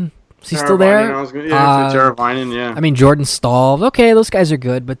Teravainen. Is he still there? Teravainen, yeah. I mean, Jordan Staal. Okay, those guys are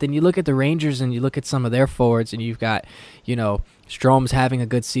good. But then you look at the Rangers and you look at some of their forwards, and you've got, Strom's having a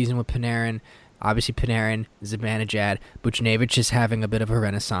good season with Panarin. Obviously, Panarin, Zibanejad. Buchnevich is having a bit of a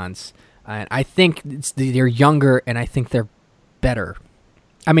renaissance. And I think they're younger, and I think they're better.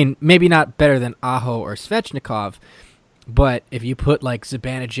 I mean, maybe not better than Aho or Svechnikov, but if you put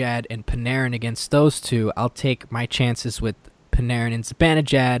Zibanejad and Panarin against those two, I'll take my chances with Panarin and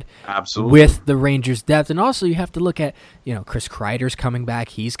Zibanejad. Absolutely. With the Rangers' depth. And also you have to look at, Chris Kreider's coming back.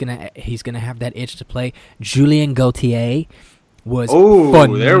 He's gonna have that itch to play. Julien Gauthier was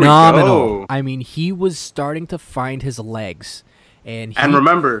phenomenal. There we go. I mean, he was starting to find his legs. And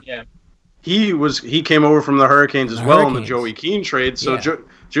remember, he came over from the Hurricanes as well in the Joey Keane trade. So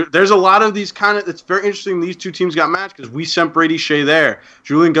there's a lot of these it's very interesting. These two teams got matched because we sent Brady Shea there.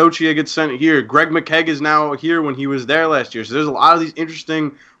 Julien Gauthier gets sent here. Greg McKegg is now here when he was there last year. So there's a lot of these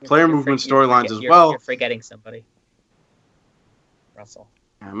interesting player movement storylines as well. You're forgetting somebody. Russell.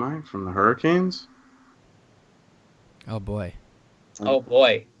 Am I? From the Hurricanes? Oh, boy.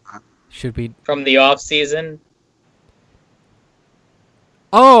 Should be. From the off season.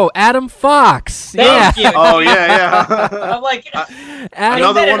 Oh, Adam Fox. Thank you. Oh, yeah. I'm like,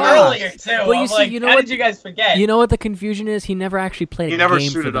 Another said it one earlier, too. Well, How did you guys forget? You know what the confusion is? He never actually played a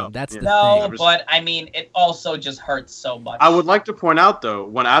game for them. Up. That's the no, thing. but I mean, it also just hurts so much. I would like to point out, though,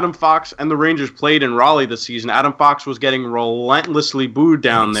 when Adam Fox and the Rangers played in Raleigh this season, Adam Fox was getting relentlessly booed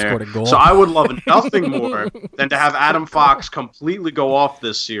down there. Scored a goal. So I would love nothing more than to have Adam Fox completely go off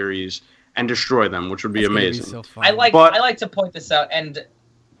this series and destroy them, which would be amazing. So I like to point this out, and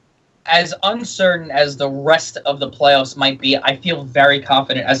as uncertain as the rest of the playoffs might be, I feel very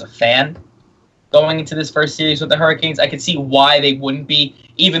confident as a fan going into this first series with the Hurricanes. I could see why they wouldn't be,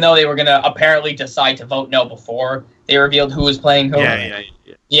 even though they were going to apparently decide to vote no before they revealed who was playing who. Yeah.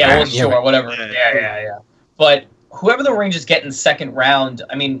 Yeah, sure, whatever. Yeah. But whoever the Rangers get in the second round,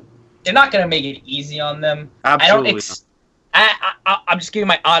 I mean, they're not going to make it easy on them. Absolutely. I'm just giving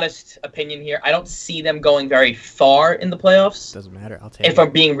my honest opinion here. I don't see them going very far in the playoffs. Doesn't matter. I'll take. If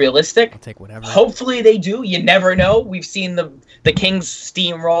I'm being realistic, I'll take whatever. Hopefully they do. You never know. We've seen the Kings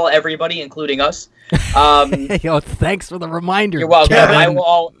steamroll everybody, including us. Yo, thanks for the reminder. You're welcome. Kevin. I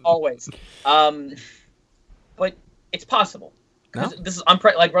will always. But it's possible. No? This is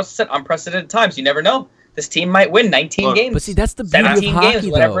like Russell said, unprecedented times. You never know. This team might win 19 games. But see, that's the beauty of 17 hockey, games,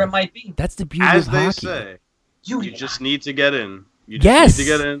 whatever though. it might be. That's the beauty As of they hockey. say, You you just need to get in. You Yes. just need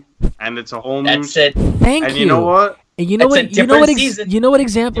to get in, and it's a whole new. That's it. Thank And you. you know what? And you know It's a what? You know different what? season. You know what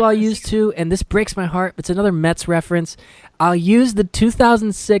example I'll Different use too, and this breaks my heart. It's another Mets reference. I'll use the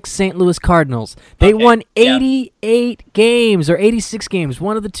 2006 St. Louis Cardinals. They Okay, won yeah. 88 games or 86 games,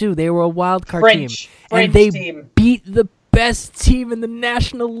 one of the two. They were a wild card team, and they team. beat the best team in the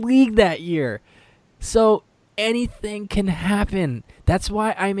National League that year. So anything can happen. That's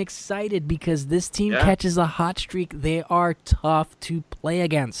why I'm excited, because this team Yeah. catches a hot streak. They are tough to play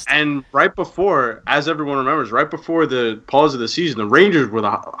against. And right before, as everyone remembers, right before the pause of the season, the Rangers were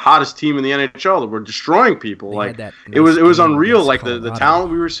the hottest team in the NHL. They were destroying people. They like had that it was nice game unreal. against Like the Colorado.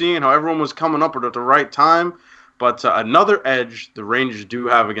 talent we were seeing, and how everyone was coming up at the right time. But another edge the Rangers do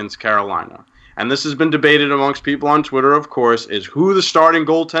have against Carolina, and this has been debated amongst people on Twitter, of course, is who the starting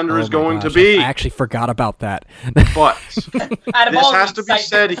goaltender is Oh my going to gosh, be. I actually forgot about that. But Out of This all the has to be excitement,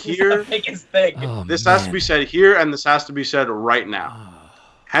 said this is here. the biggest thing. Oh, this has to man. be said here, and this has to be said right now.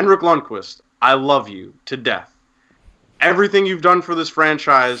 Henrik Lundqvist, I love you to death. Everything you've done for this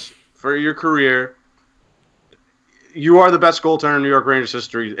franchise, for your career, you are the best goaltender in New York Rangers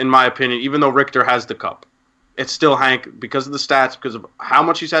history, in my opinion, even though Richter has the cup. It's still Hank, because of the stats, because of how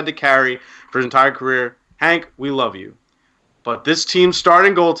much he's had to carry for his entire career. Hank, we love you. But this team's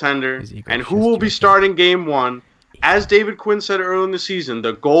starting goaltender, Is Igor and who will be Shesterkin. starting game one, as David Quinn said early in the season,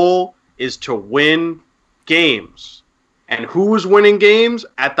 the goal is to win games. And who was winning games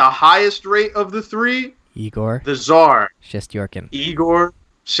at the highest rate of the three? Igor The Tsar, Shesterkin. Igor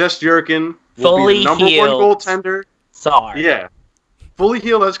Shesterkin, will be Fully the number one healed. goaltender. Sorry. Yeah. Fully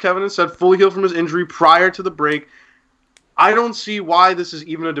healed, as Kevin has said, fully healed from his injury prior to the break. I don't see why this is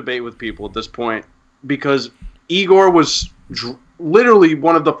even a debate with people at this point, because Igor was literally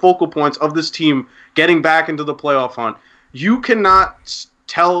one of the focal points of this team getting back into the playoff hunt. You cannot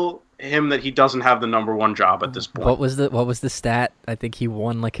tell him that he doesn't have the number one job at this point. What was the stat? I think he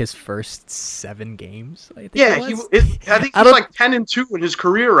won like his first 7 games. I think Yeah, it I was. think I he's don't- like 10-2 in his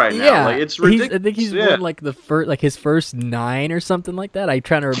career right now. Yeah, Like, it's ridiculous. I think he's Yeah. won like his first 9 or something like that. I'm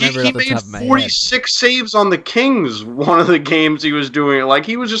trying to remember it He off the made top of my head. 46 saves on the Kings one of the games he was doing. Like,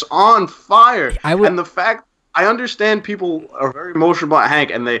 he was just on fire. And the fact, I understand people are very emotional about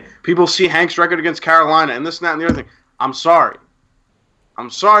Hank, and people see Hank's record against Carolina and this and that and the other thing. I'm sorry. I'm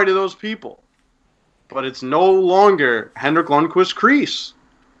sorry to those people. But it's no longer Henrik Lundqvist crease.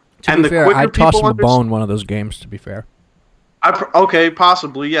 To and be the fair, quicker I'd toss people him a bone one of those games. To be fair, Okay,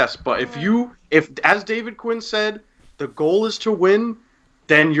 possibly, yes. But if as David Quinn said, the goal is to win,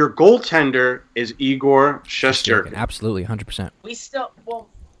 then your goaltender is Igor Shesterkin. absolutely, 100%. We still,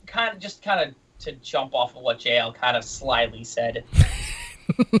 kind of to jump off of what JL kind of slyly said.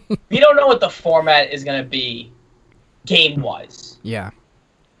 We don't know what the format is going to be game-wise. Yeah,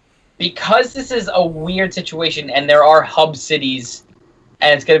 Because this is a weird situation and there are hub cities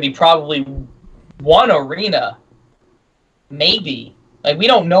and it's going to be probably one arena, maybe. Like, we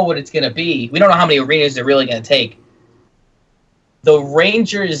don't know what it's going to be. We don't know how many arenas they're really going to take. The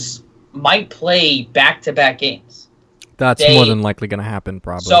Rangers might play back-to-back games. that's more than likely going to happen.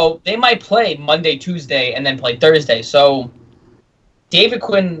 Probably. So they might play Monday, Tuesday, and then play Thursday. So David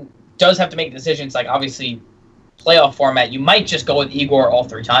Quinn does have to make decisions. Like, obviously, playoff format, you might just go with Igor all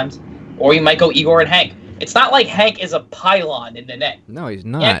 3 times, or you might go Igor and Hank. It's not like Hank is a pylon in the net. no, he's He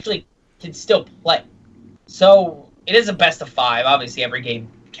not. actually can still play. So it is a best of 5. Obviously, every game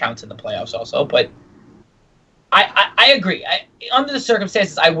counts in the playoffs also. But I agree. Under the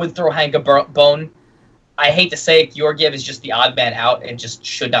circumstances, I would throw Hank a bone. I hate to say it, Georgiev is just the odd man out and just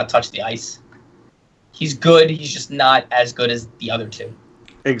should not touch the ice. He's good. He's just not as good as the other 2.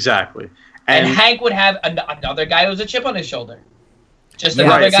 Exactly. And Hank would have another guy who's a chip on his shoulder. Just Yeah,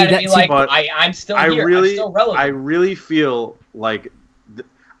 another right. guy See, to that- be see, like, but I'm still I here. really, I'm still relevant. I really feel like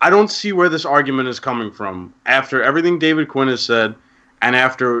I don't see where this argument is coming from after everything David Quinn has said and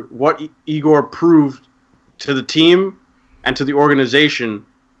after what Igor proved to the team and to the organization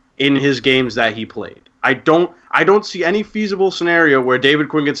in his games that he played. I don't see any feasible scenario where David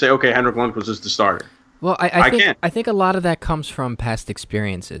Quinn can say, okay, Henrik Lundqvist is the starter. Well, I can't. I think a lot of that comes from past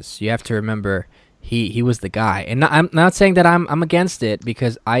experiences. You have to remember, he was the guy. And I'm not saying that I'm against it,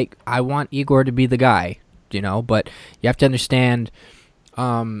 because I want Igor to be the guy, but you have to understand,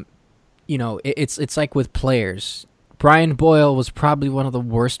 it's like with players. Brian Boyle was probably one of the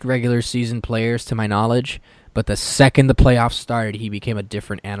worst regular season players to my knowledge, but the second the playoffs started, he became a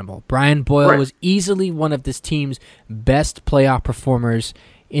different animal. Brian Boyle was easily one of this team's best playoff performers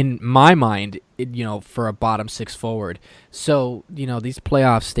in my mind, for a bottom six forward. So, these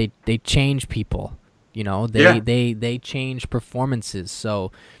playoffs, they change people. They change performances.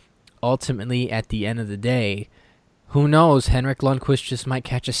 So ultimately, at the end of the day, who knows? Henrik Lundqvist just might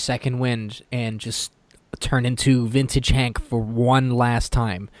catch a second wind and just turn into vintage Hank for one last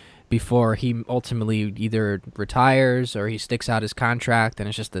time before he ultimately either retires or he sticks out his contract and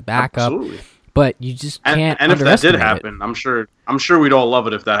it's just the backup. Absolutely. But you just can't. And if that did underestimate happen, it. I'm sure we'd all love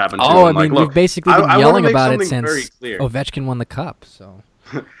it if that happened too. Oh, And I mean, look, we've basically been I yelling wanna make about it something very since clear. Ovechkin won the cup. So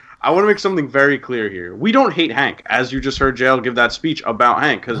I want to make something very clear here. We don't hate Hank, as you just heard JL give that speech about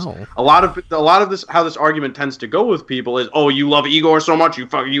Hank, because No. a lot of this, how this argument tends to go with people is, oh, you love Igor so much,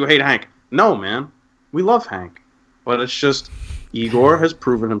 you hate Hank. No, man, we love Hank, but it's just Igor has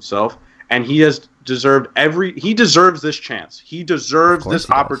proven himself, and he deserves this chance. He deserves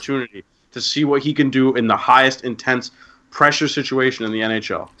this opportunity to see what he can do in the highest intense pressure situation in the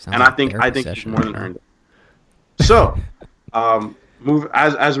NHL. Sounds And like I think therapy he's session more right than now. earned it. So, move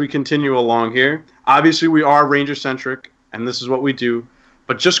as we continue along here. Obviously, we are Ranger centric, and this is what we do.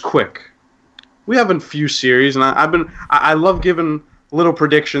 But just quick, we have a few series, and I love giving little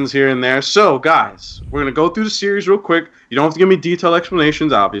predictions here and there. So, guys, we're gonna go through the series real quick. You don't have to give me detailed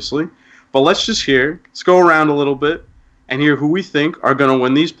explanations, obviously, but let's go around a little bit and hear who we think are gonna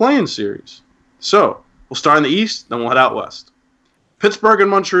win these play-in series. So, we'll start in the East, then we'll head out west. Pittsburgh and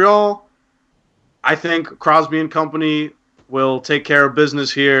Montreal. I think Crosby and company will take care of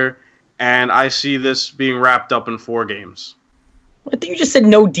business here, and I see this being wrapped up in 4 games. I think you just said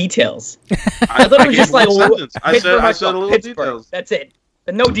no details. I thought it was just like I said a little Pittsburgh. details. That's it.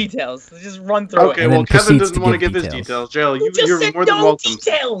 But no details. Let's just run through Okay, it. And well, then Kevin proceeds doesn't to want to give give his details. details. You just You're said more than no welcome.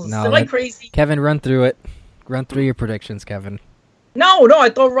 details. No, Am I let- crazy? Kevin, run through it. Run through your predictions, Kevin. No. I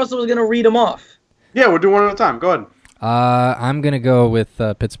thought Russell was gonna read them off. Yeah, we're doing one at a time. Go ahead. I'm gonna go with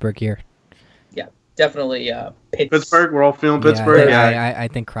Pittsburgh here. Yeah, definitely. Pittsburgh, we're all feeling Yeah, Pittsburgh. I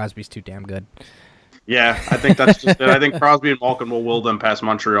think Crosby's too damn good. Yeah, I think that's just it. I think Crosby and Malkin will will them past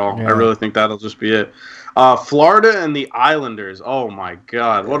Montreal. Yeah. I really think that'll just be it. Florida and the Islanders. Oh my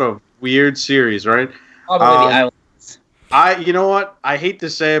God, what a weird series, right? Probably the Islanders. You know what? I hate to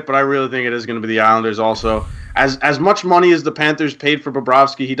say it, but I really think it is going to be the Islanders also. As much money as the Panthers paid for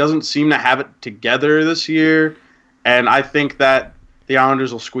Bobrovsky, he doesn't seem to have it together this year, and I think that the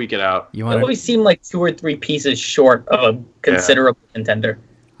Islanders will squeak it out. You They want? always seem like 2 or 3 pieces short of a considerable contender.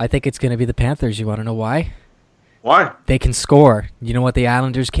 I think it's gonna be the Panthers. You want to know why? Why? They can score. You know what the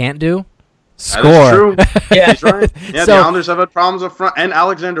Islanders can't do? Score. That is true. Yeah. He's right. Yeah, So- the Islanders have had problems up front, and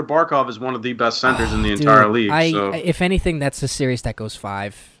Alexander Barkov is one of the best centers in the entire Dude, league. So. if anything, that's a series that goes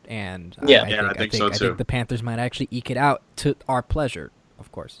 5, and Yeah. I think so, I too. think the Panthers might actually eke it out to our pleasure,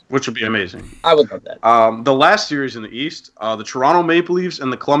 of course. Which would be amazing. I would love that. The last series in the East, the Toronto Maple Leafs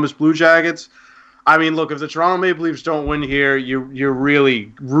and the Columbus Blue Jackets. I mean, look, if the Toronto Maple Leafs don't win here, you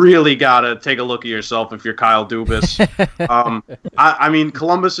really, really got to take a look at yourself if you're Kyle Dubas. I mean,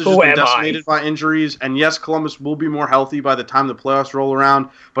 Columbus has just Who been am I? decimated by injuries, and yes, Columbus will be more healthy by the time the playoffs roll around,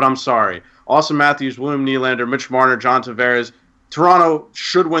 but I'm sorry. Austin Matthews, William Nylander, Mitch Marner, John Tavares, Toronto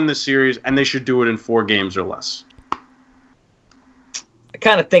should win this series, and they should do it in 4 games or less. I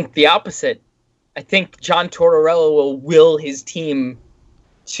kind of think the opposite. I think John Tortorella will will his team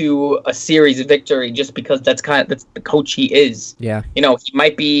to a series victory just because that's the coach he is. Yeah. He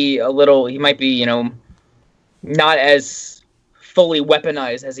might be not as fully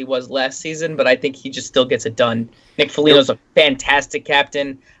weaponized as he was last season, but I think he just still gets it done. Nick Foligno's a fantastic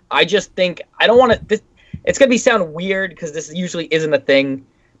captain. I just think I don't want to. It's gonna sound weird because this usually isn't a thing,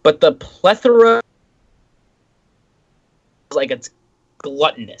 but the plethora, like it's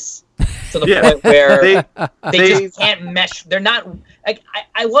gluttonous to the point where they just can't mesh. They're not like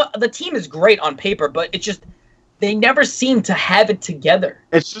I love the team is great on paper, but it's just they never seem to have it together.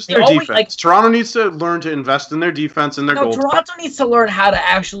 It's just They their always, defense. Toronto needs to learn to invest in their defense and their goals. Toronto needs to learn how to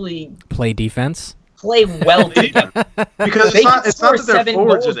actually Play defense. play well together. Because They it's can not score that their 7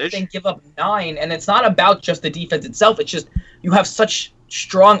 forwards goals is issue. and give up 9, and it's not about just the defense itself. It's just you have such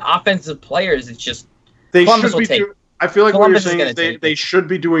strong offensive players. It's just They Columbus should be will take. I feel like Columbus what is you're gonna saying is they should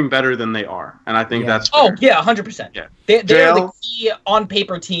be doing better than they are, and I think that's fair. Oh yeah, 100%. Yeah. They're the JL? key on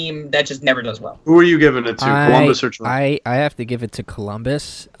paper team that just never does well. Who are you giving it to, Columbus or Toronto? I have to give it to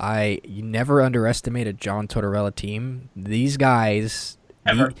Columbus. You never underestimate a John Tortorella team. These guys,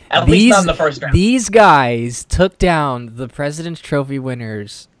 Ever. At least not in the first round. These guys took down the President's Trophy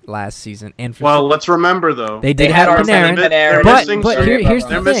winners last season. And Well, let's remember though, they did They have had Panarin. They're But missing here's the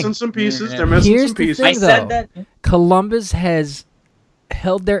they're thing. missing some pieces. Yeah. They're missing Here's some the pieces. I thing, said though. that. Columbus has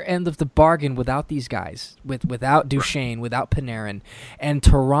held their end of the bargain without these guys, without Duchesne, without Panarin, and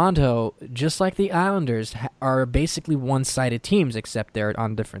Toronto, just like the Islanders, are basically one-sided teams, except they're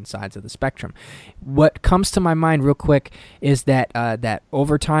on different sides of the spectrum. What comes to my mind real quick is that that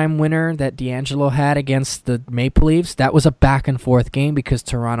overtime winner that D'Angelo had against the Maple Leafs, that was a back-and-forth game because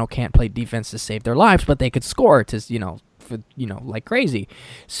Toronto can't play defense to save their lives, but they could score like crazy.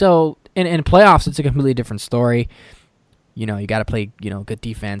 So in playoffs, it's a completely different story. You got to play, good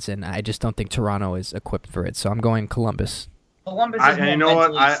defense, and I just don't think Toronto is equipped for it. So I'm going Columbus. Columbus is And you know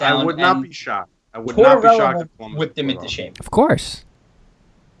what? I would not be shocked. I would not be shocked if Columbus whipped them pulled into off. shape. Of course.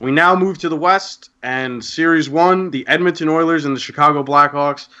 We now move to the West, and Series 1, the Edmonton Oilers and the Chicago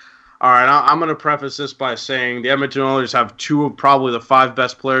Blackhawks. All right, I'm going to preface this by saying the Edmonton Oilers have two of probably the 5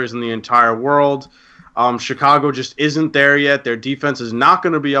 best players in the entire world. Chicago just isn't there yet. Their defense is not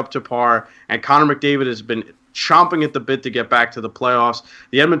going to be up to par, and Connor McDavid has been chomping at the bit to get back to the playoffs.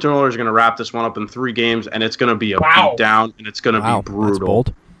 The Edmonton Oilers are going to wrap this one up in 3 games, and it's going to be a beatdown, and it's going to be brutal. That's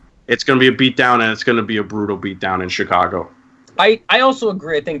bold. It's going to be a beatdown, and it's going to be a brutal beatdown in Chicago. I also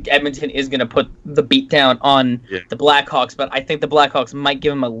agree. I think Edmonton is going to put the beat down on the Blackhawks, but I think the Blackhawks might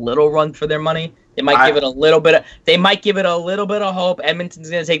give them a little run for their money. They might give it a little bit of hope. Edmonton's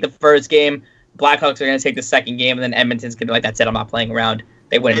going to take the first game. Blackhawks are going to take the second game, and then Edmonton's going to be like, that's it, I'm not playing around.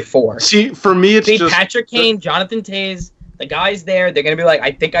 They win in 4. See, for me, it's just Patrick Kane, Jonathan Toews, the guys there, they're going to be like, I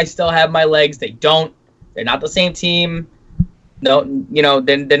think I still have my legs. They don't. They're not the same team. No,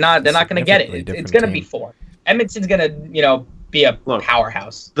 they're not going to get it. It's going to be 4. Edmonton's going to, be a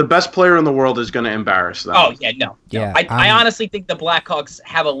powerhouse. The best player in the world is going to embarrass them. Oh, yeah, no. Yeah, I honestly think the Blackhawks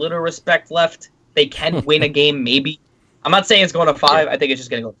have a little respect left. They can win a game, maybe. I'm not saying it's going to 5. I think it's just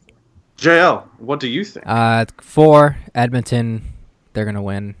going to go to 4. JL, what do you think? 4, Edmonton, they're going to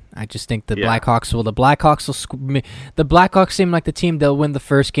win. I just think the Blackhawks will. The Blackhawks seem like the team. They'll win the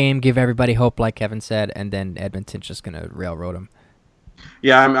first game, give everybody hope, like Kevin said, and then Edmonton's just going to railroad them.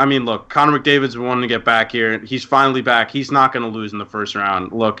 Yeah, I mean, look, Connor McDavid's wanting to get back here. He's finally back. He's not going to lose in the first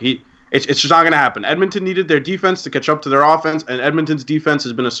round. Look, it's just not going to happen. Edmonton needed their defense to catch up to their offense, and Edmonton's defense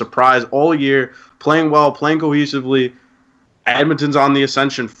has been a surprise all year, playing well, playing cohesively. Edmonton's on the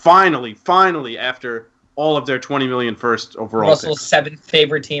ascension finally, after all of their $20 million first overall. Russell's picks. 7th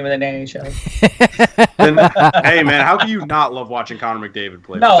favorite team in the NHL. Hey, man, how can you not love watching Connor McDavid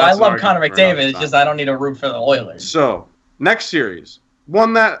play? No, I That's an love Connor argument for another McDavid. It's time. just I don't need to root for the Oilers. So, next series.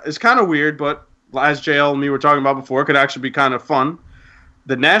 One that is kind of weird, but as JL and me were talking about before, could actually be kind of fun.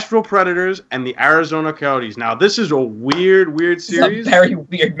 The Nashville Predators and the Arizona Coyotes. Now, this is a weird series. It's a very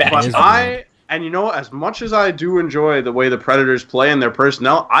weird match. But as much as I do enjoy the way the Predators play and their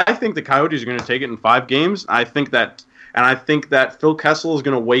personnel, I think the Coyotes are going to take it in 5 games. I think that Phil Kessel is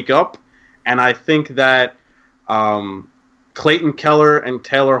going to wake up, and I think that Clayton Keller and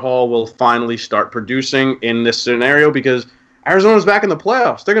Taylor Hall will finally start producing in this scenario because Arizona's back in the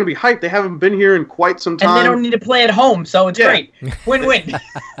playoffs. They're going to be hyped. They haven't been here in quite some time. And they don't need to play at home, so it's great. Win-win.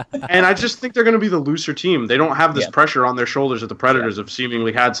 And I just think they're going to be the looser team. They don't have this pressure on their shoulders that the Predators have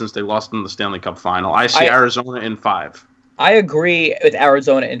seemingly had since they lost in the Stanley Cup final. I see Arizona in 5. I agree with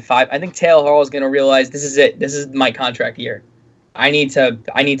Arizona in 5. I think Taylor Hall is going to realize this is it. This is my contract year. I need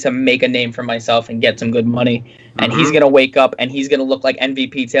to make a name for myself and get some good money. And he's going to wake up and he's going to look like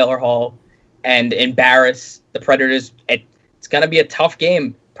MVP Taylor Hall and embarrass the Predators. It's going to be a tough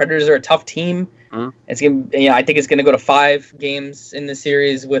game. Predators are a tough team. It's going to, I think it's going to go to 5 games in the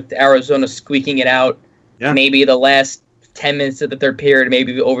series with Arizona squeaking it out. Yeah. Maybe the last 10 minutes of the third period,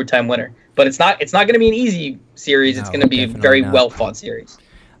 maybe the overtime winner. But it's not going to be an easy series. No, it's going to be a very well-fought series.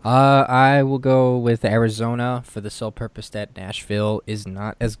 I will go with Arizona for the sole purpose that Nashville is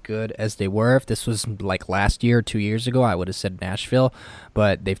not as good as they were. If this was like last year or 2 years ago, I would have said Nashville.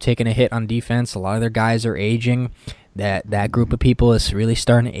 But they've taken a hit on defense. A lot of their guys are aging. That group of people is really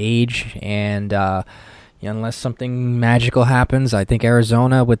starting to age. And unless something magical happens, I think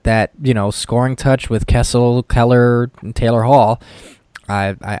Arizona with that scoring touch with Kessel, Keller, and Taylor Hall,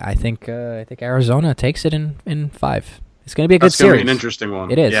 I think Arizona takes it in 5. It's going to be a good series. It's going to be an interesting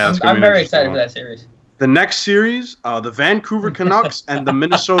one. It is. Yeah, I'm very excited for that series. The next series, the Vancouver Canucks and the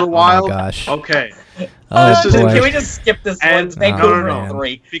Minnesota Wild. Oh my gosh. Okay. Oh, This is boy. Can we just skip this one? And It's Vancouver no, no.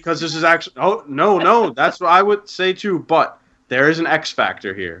 3. Because this is actually no, that's what I would say too, but there is an X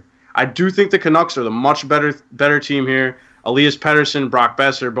factor here. I do think the Canucks are the much better team here. Elias Pettersson, Brock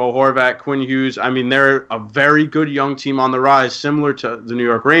Besser, Bo Horvat, Quinn Hughes. I mean, they're a very good young team on the rise, similar to the New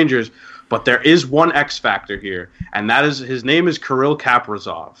York Rangers, but there is one X factor here, and that is his name is Kirill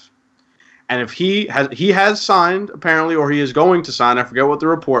Kaprizov. And if he has signed, apparently, or he is going to sign, I forget what the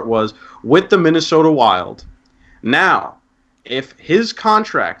report was, with the Minnesota Wild. Now, if his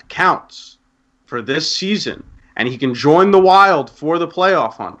contract counts for this season and he can join the Wild for the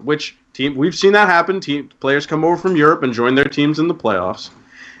playoff hunt, which we've seen that happen. Players come over from Europe and join their teams in the playoffs.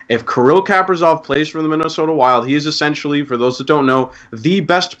 If Kirill Kaprizov plays for the Minnesota Wild, he is essentially, for those that don't know, the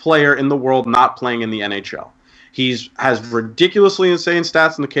best player in the world not playing in the NHL. He has ridiculously insane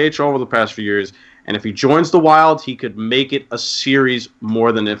stats in the KHL over the past few years, and if he joins the Wild, he could make it a series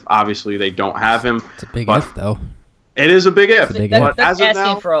more than if, obviously, they don't have him. It's a big if, though. It is a big if. It's a big but That's as of asking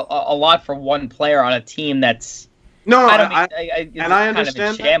now, for a lot for one player on a team that's... no, I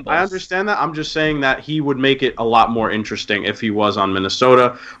understand that. I understand that. I'm just saying that he would make it a lot more interesting if he was on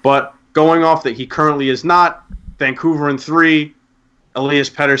Minnesota. But going off that he currently is not, Vancouver in 3, Elias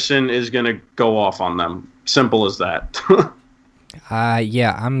Pettersson is going to go off on them. Simple as that.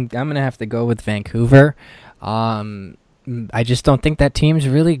 Yeah, I'm gonna have to go with Vancouver. I just don't think that team's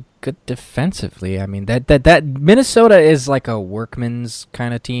really good defensively. I mean, that Minnesota is like a workman's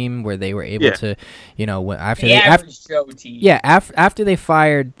kind of team where they were able to, after they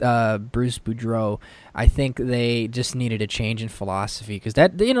fired Bruce Boudreau, I think they just needed a change in philosophy because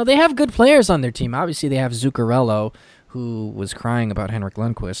they have good players on their team. Obviously, they have Zuccarello, who was crying about Henrik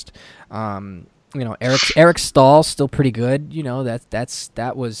Lundqvist. Eric Stahl's still pretty good.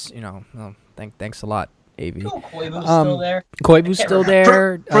 That was thanks a lot, AV. Koivu's still there. Koivu's still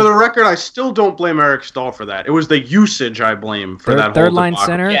there. For the record, I still don't blame Eric Stahl for that. It was the usage I blame for that third whole line debacle.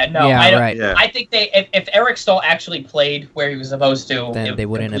 center. Yeah, no, yeah, I don't, right. Yeah. I think if Eric Stahl actually played where he was supposed to, Then they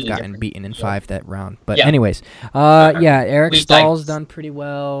wouldn't have gotten different. beaten in 5 that round. But Yeah. anyways, Eric We've Stahl's digressed. done pretty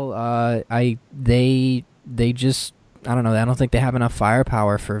well. They just, I don't know. I don't think they have enough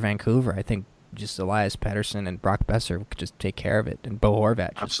firepower for Vancouver. I think just Elias Pettersson and Brock Besser could just take care of it, and Bo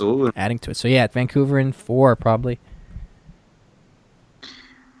Horvat just Absolutely. adding to it. So yeah, Vancouver in 4 probably.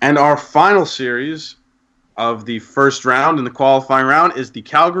 And our final series of the first round in the qualifying round is the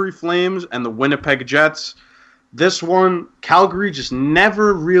Calgary Flames and the Winnipeg Jets. This one, Calgary just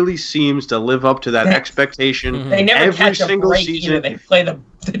never really seems to live up to that expectation. They never every catch a single break season. either. They play the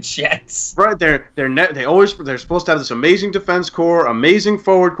Jets. Right, they're supposed to have this amazing defense core, amazing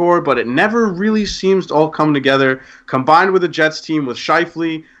forward core, but it never really seems to all come together. Combined with the Jets team with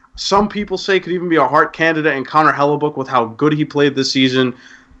Scheifele, some people say could even be a Hart candidate, and Connor Hellebuck with how good he played this season.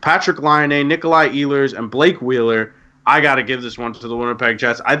 Patrick Laine, Nikolai Ehlers, and Blake Wheeler. I got to give this one to the Winnipeg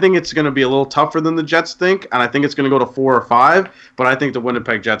Jets. I think it's going to be a little tougher than the Jets think, and I think it's going to go to 4 or 5, but I think the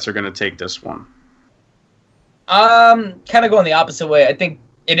Winnipeg Jets are going to take this one. Kind of going the opposite way. I think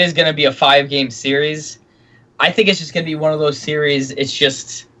it is going to be a 5-game series. I think it's just going to be one of those series. It's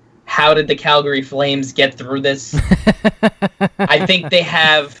just, how did the Calgary Flames get through this? I think they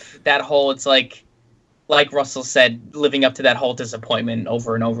have that whole, it's like Russell said, living up to that whole disappointment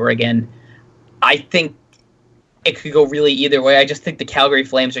over and over again. I think it could go really either way. I just think the Calgary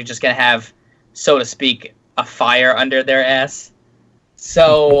Flames are just going to have, so to speak, a fire under their ass.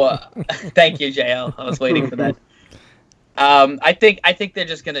 So, thank you, JL. I was waiting for that. I think they're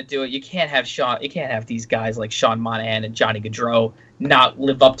just going to do it. You can't have these guys like Sean Monahan and Johnny Gaudreau not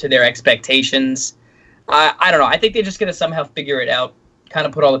live up to their expectations. I don't know. I think they're just going to somehow figure it out, kind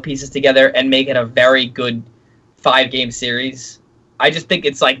of put all the pieces together and make it a very good 5-game series. I just think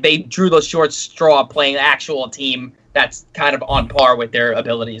it's like they drew the short straw playing an actual team that's kind of on par with their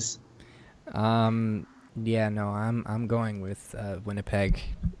abilities. I'm going with Winnipeg.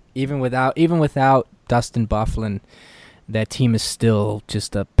 Even without Dustin Byfuglien, that team is still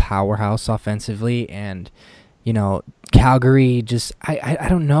just a powerhouse offensively, and Calgary just I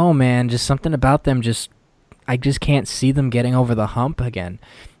don't know, man, just something about them I just can't see them getting over the hump again.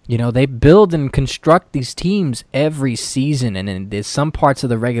 They build and construct these teams every season, and in there's some parts of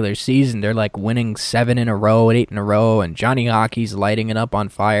the regular season, they're like winning 7 in a row, 8 in a row, and Johnny Hockey's lighting it up on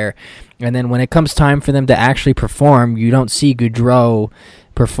fire. And then when it comes time for them to actually perform, you don't see Gaudreau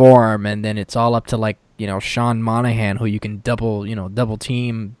perform, and then it's all up to Sean Monahan, who you can double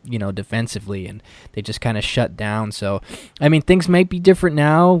team, defensively, and they just kind of shut down. So, I mean, things might be different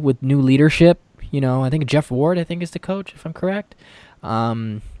now with new leadership. I think Jeff Ward, is the coach, if I'm correct.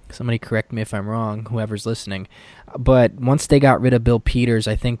 Somebody correct me if I'm wrong, whoever's listening. But once they got rid of Bill Peters,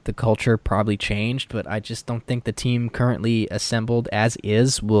 I think the culture probably changed, but I just don't think the team currently assembled as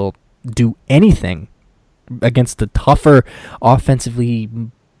is will do anything against the tougher, offensively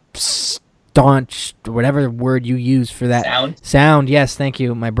staunch, whatever word you use for that. Sound, yes, thank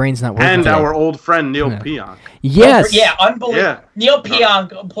you. My brain's not working. And today. Our old friend Neil Pionk. Yes. Yeah, unbelievable. Yeah. Neil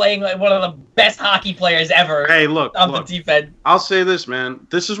Pionk playing like one of the best hockey players ever. Hey, look. The defense. I'll say this, man.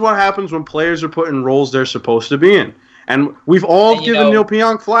 This is what happens when players are put in roles they're supposed to be in. And we've all given Neil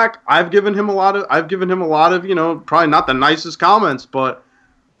Pionk flack. I've given him a lot of, probably not the nicest comments, but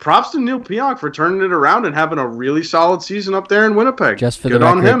props to Neil Pionk for turning it around and having a really solid season up there in Winnipeg. Just for Good the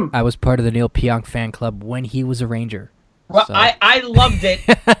record, on him. I was part of the Neil Pionk fan club when he was a Ranger. Well, so. I loved it.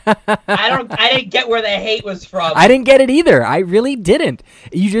 I didn't get where the hate was from. I didn't get it either. I really didn't.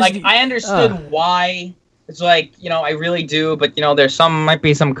 You just I understood why. It's like, I really do, but there's might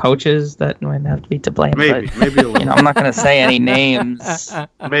be some coaches that might have to be to blame. Maybe but, a little. I'm not going to say any names.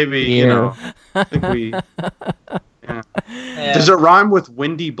 Maybe, I think we. Yeah. Yeah. Does it rhyme with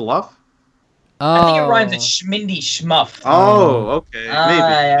Windy Bluff? I think it rhymes with Schmindy Schmuff. Oh, okay. Maybe.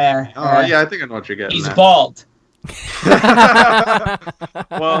 Yeah. I think I know what you're getting. He's bald.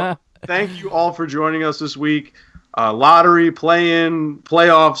 Well, thank you all for joining us this week. Lottery, play-in,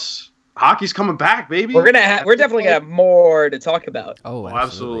 playoffs. Hockey's coming back, baby. We're definitely gonna have more to talk about. Oh,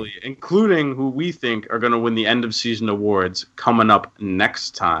 absolutely. Including who we think are gonna win the end of season awards coming up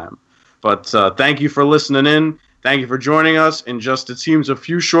next time. But thank you for listening in. Thank you for joining us. In just, it seems, a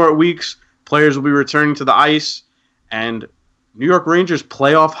few short weeks, players will be returning to the ice, and New York Rangers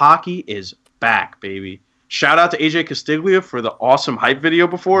playoff hockey is back, baby. Shout out to AJ Castiglia for the awesome hype video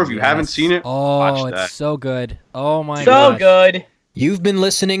before. If you haven't seen it, watch that. It's so good. Oh my god. So good. You've been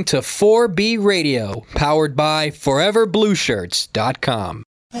listening to 4B Radio, powered by ForeverBlueShirts.com.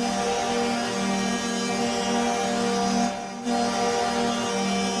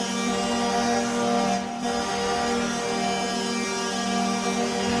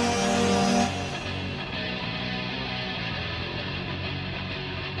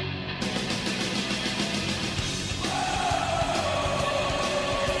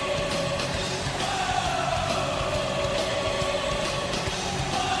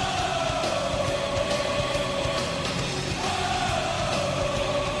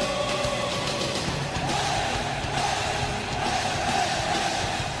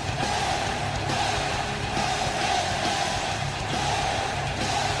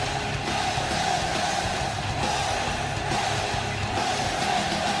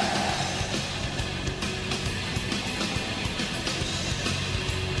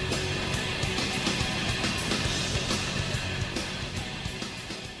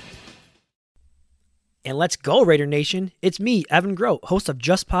 And let's go, Raider Nation. It's me, Evan Grote, host of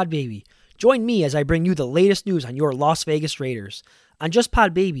Just Pod Baby. Join me as I bring you the latest news on your Las Vegas Raiders. On Just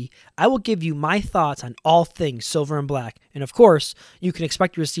Pod Baby, I will give you my thoughts on all things silver and black. And of course, you can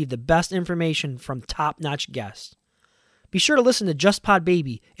expect to receive the best information from top-notch guests. Be sure to listen to Just Pod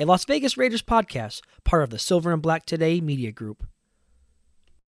Baby, a Las Vegas Raiders podcast, part of the Silver and Black Today media group.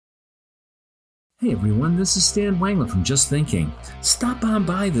 Hey everyone, this is Stan Wangler from Just Thinking. Stop on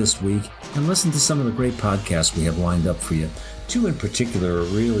by this week and listen to some of the great podcasts we have lined up for you. Two in particular are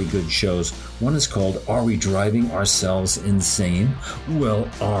really good shows. One is called Are We Driving Ourselves Insane? Well,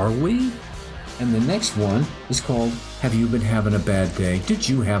 are we? And the next one is called Have You Been Having a Bad Day? Did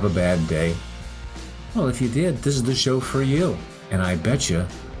you have a bad day? Well, if you did, this is the show for you. And I bet you,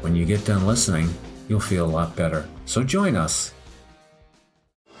 when you get done listening, you'll feel a lot better. So join us.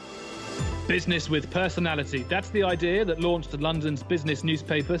 Business with personality. That's the idea that launched London's business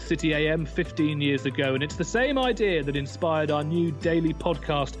newspaper, City AM, 15 years ago. And it's the same idea that inspired our new daily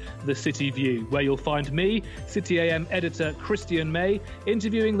podcast, The City View, where you'll find me, City AM editor Christian May,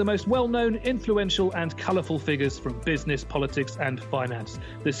 interviewing the most well-known, influential and colourful figures from business, politics and finance.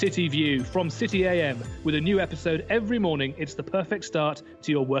 The City View from City AM, with a new episode every morning. It's the perfect start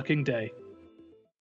to your working day.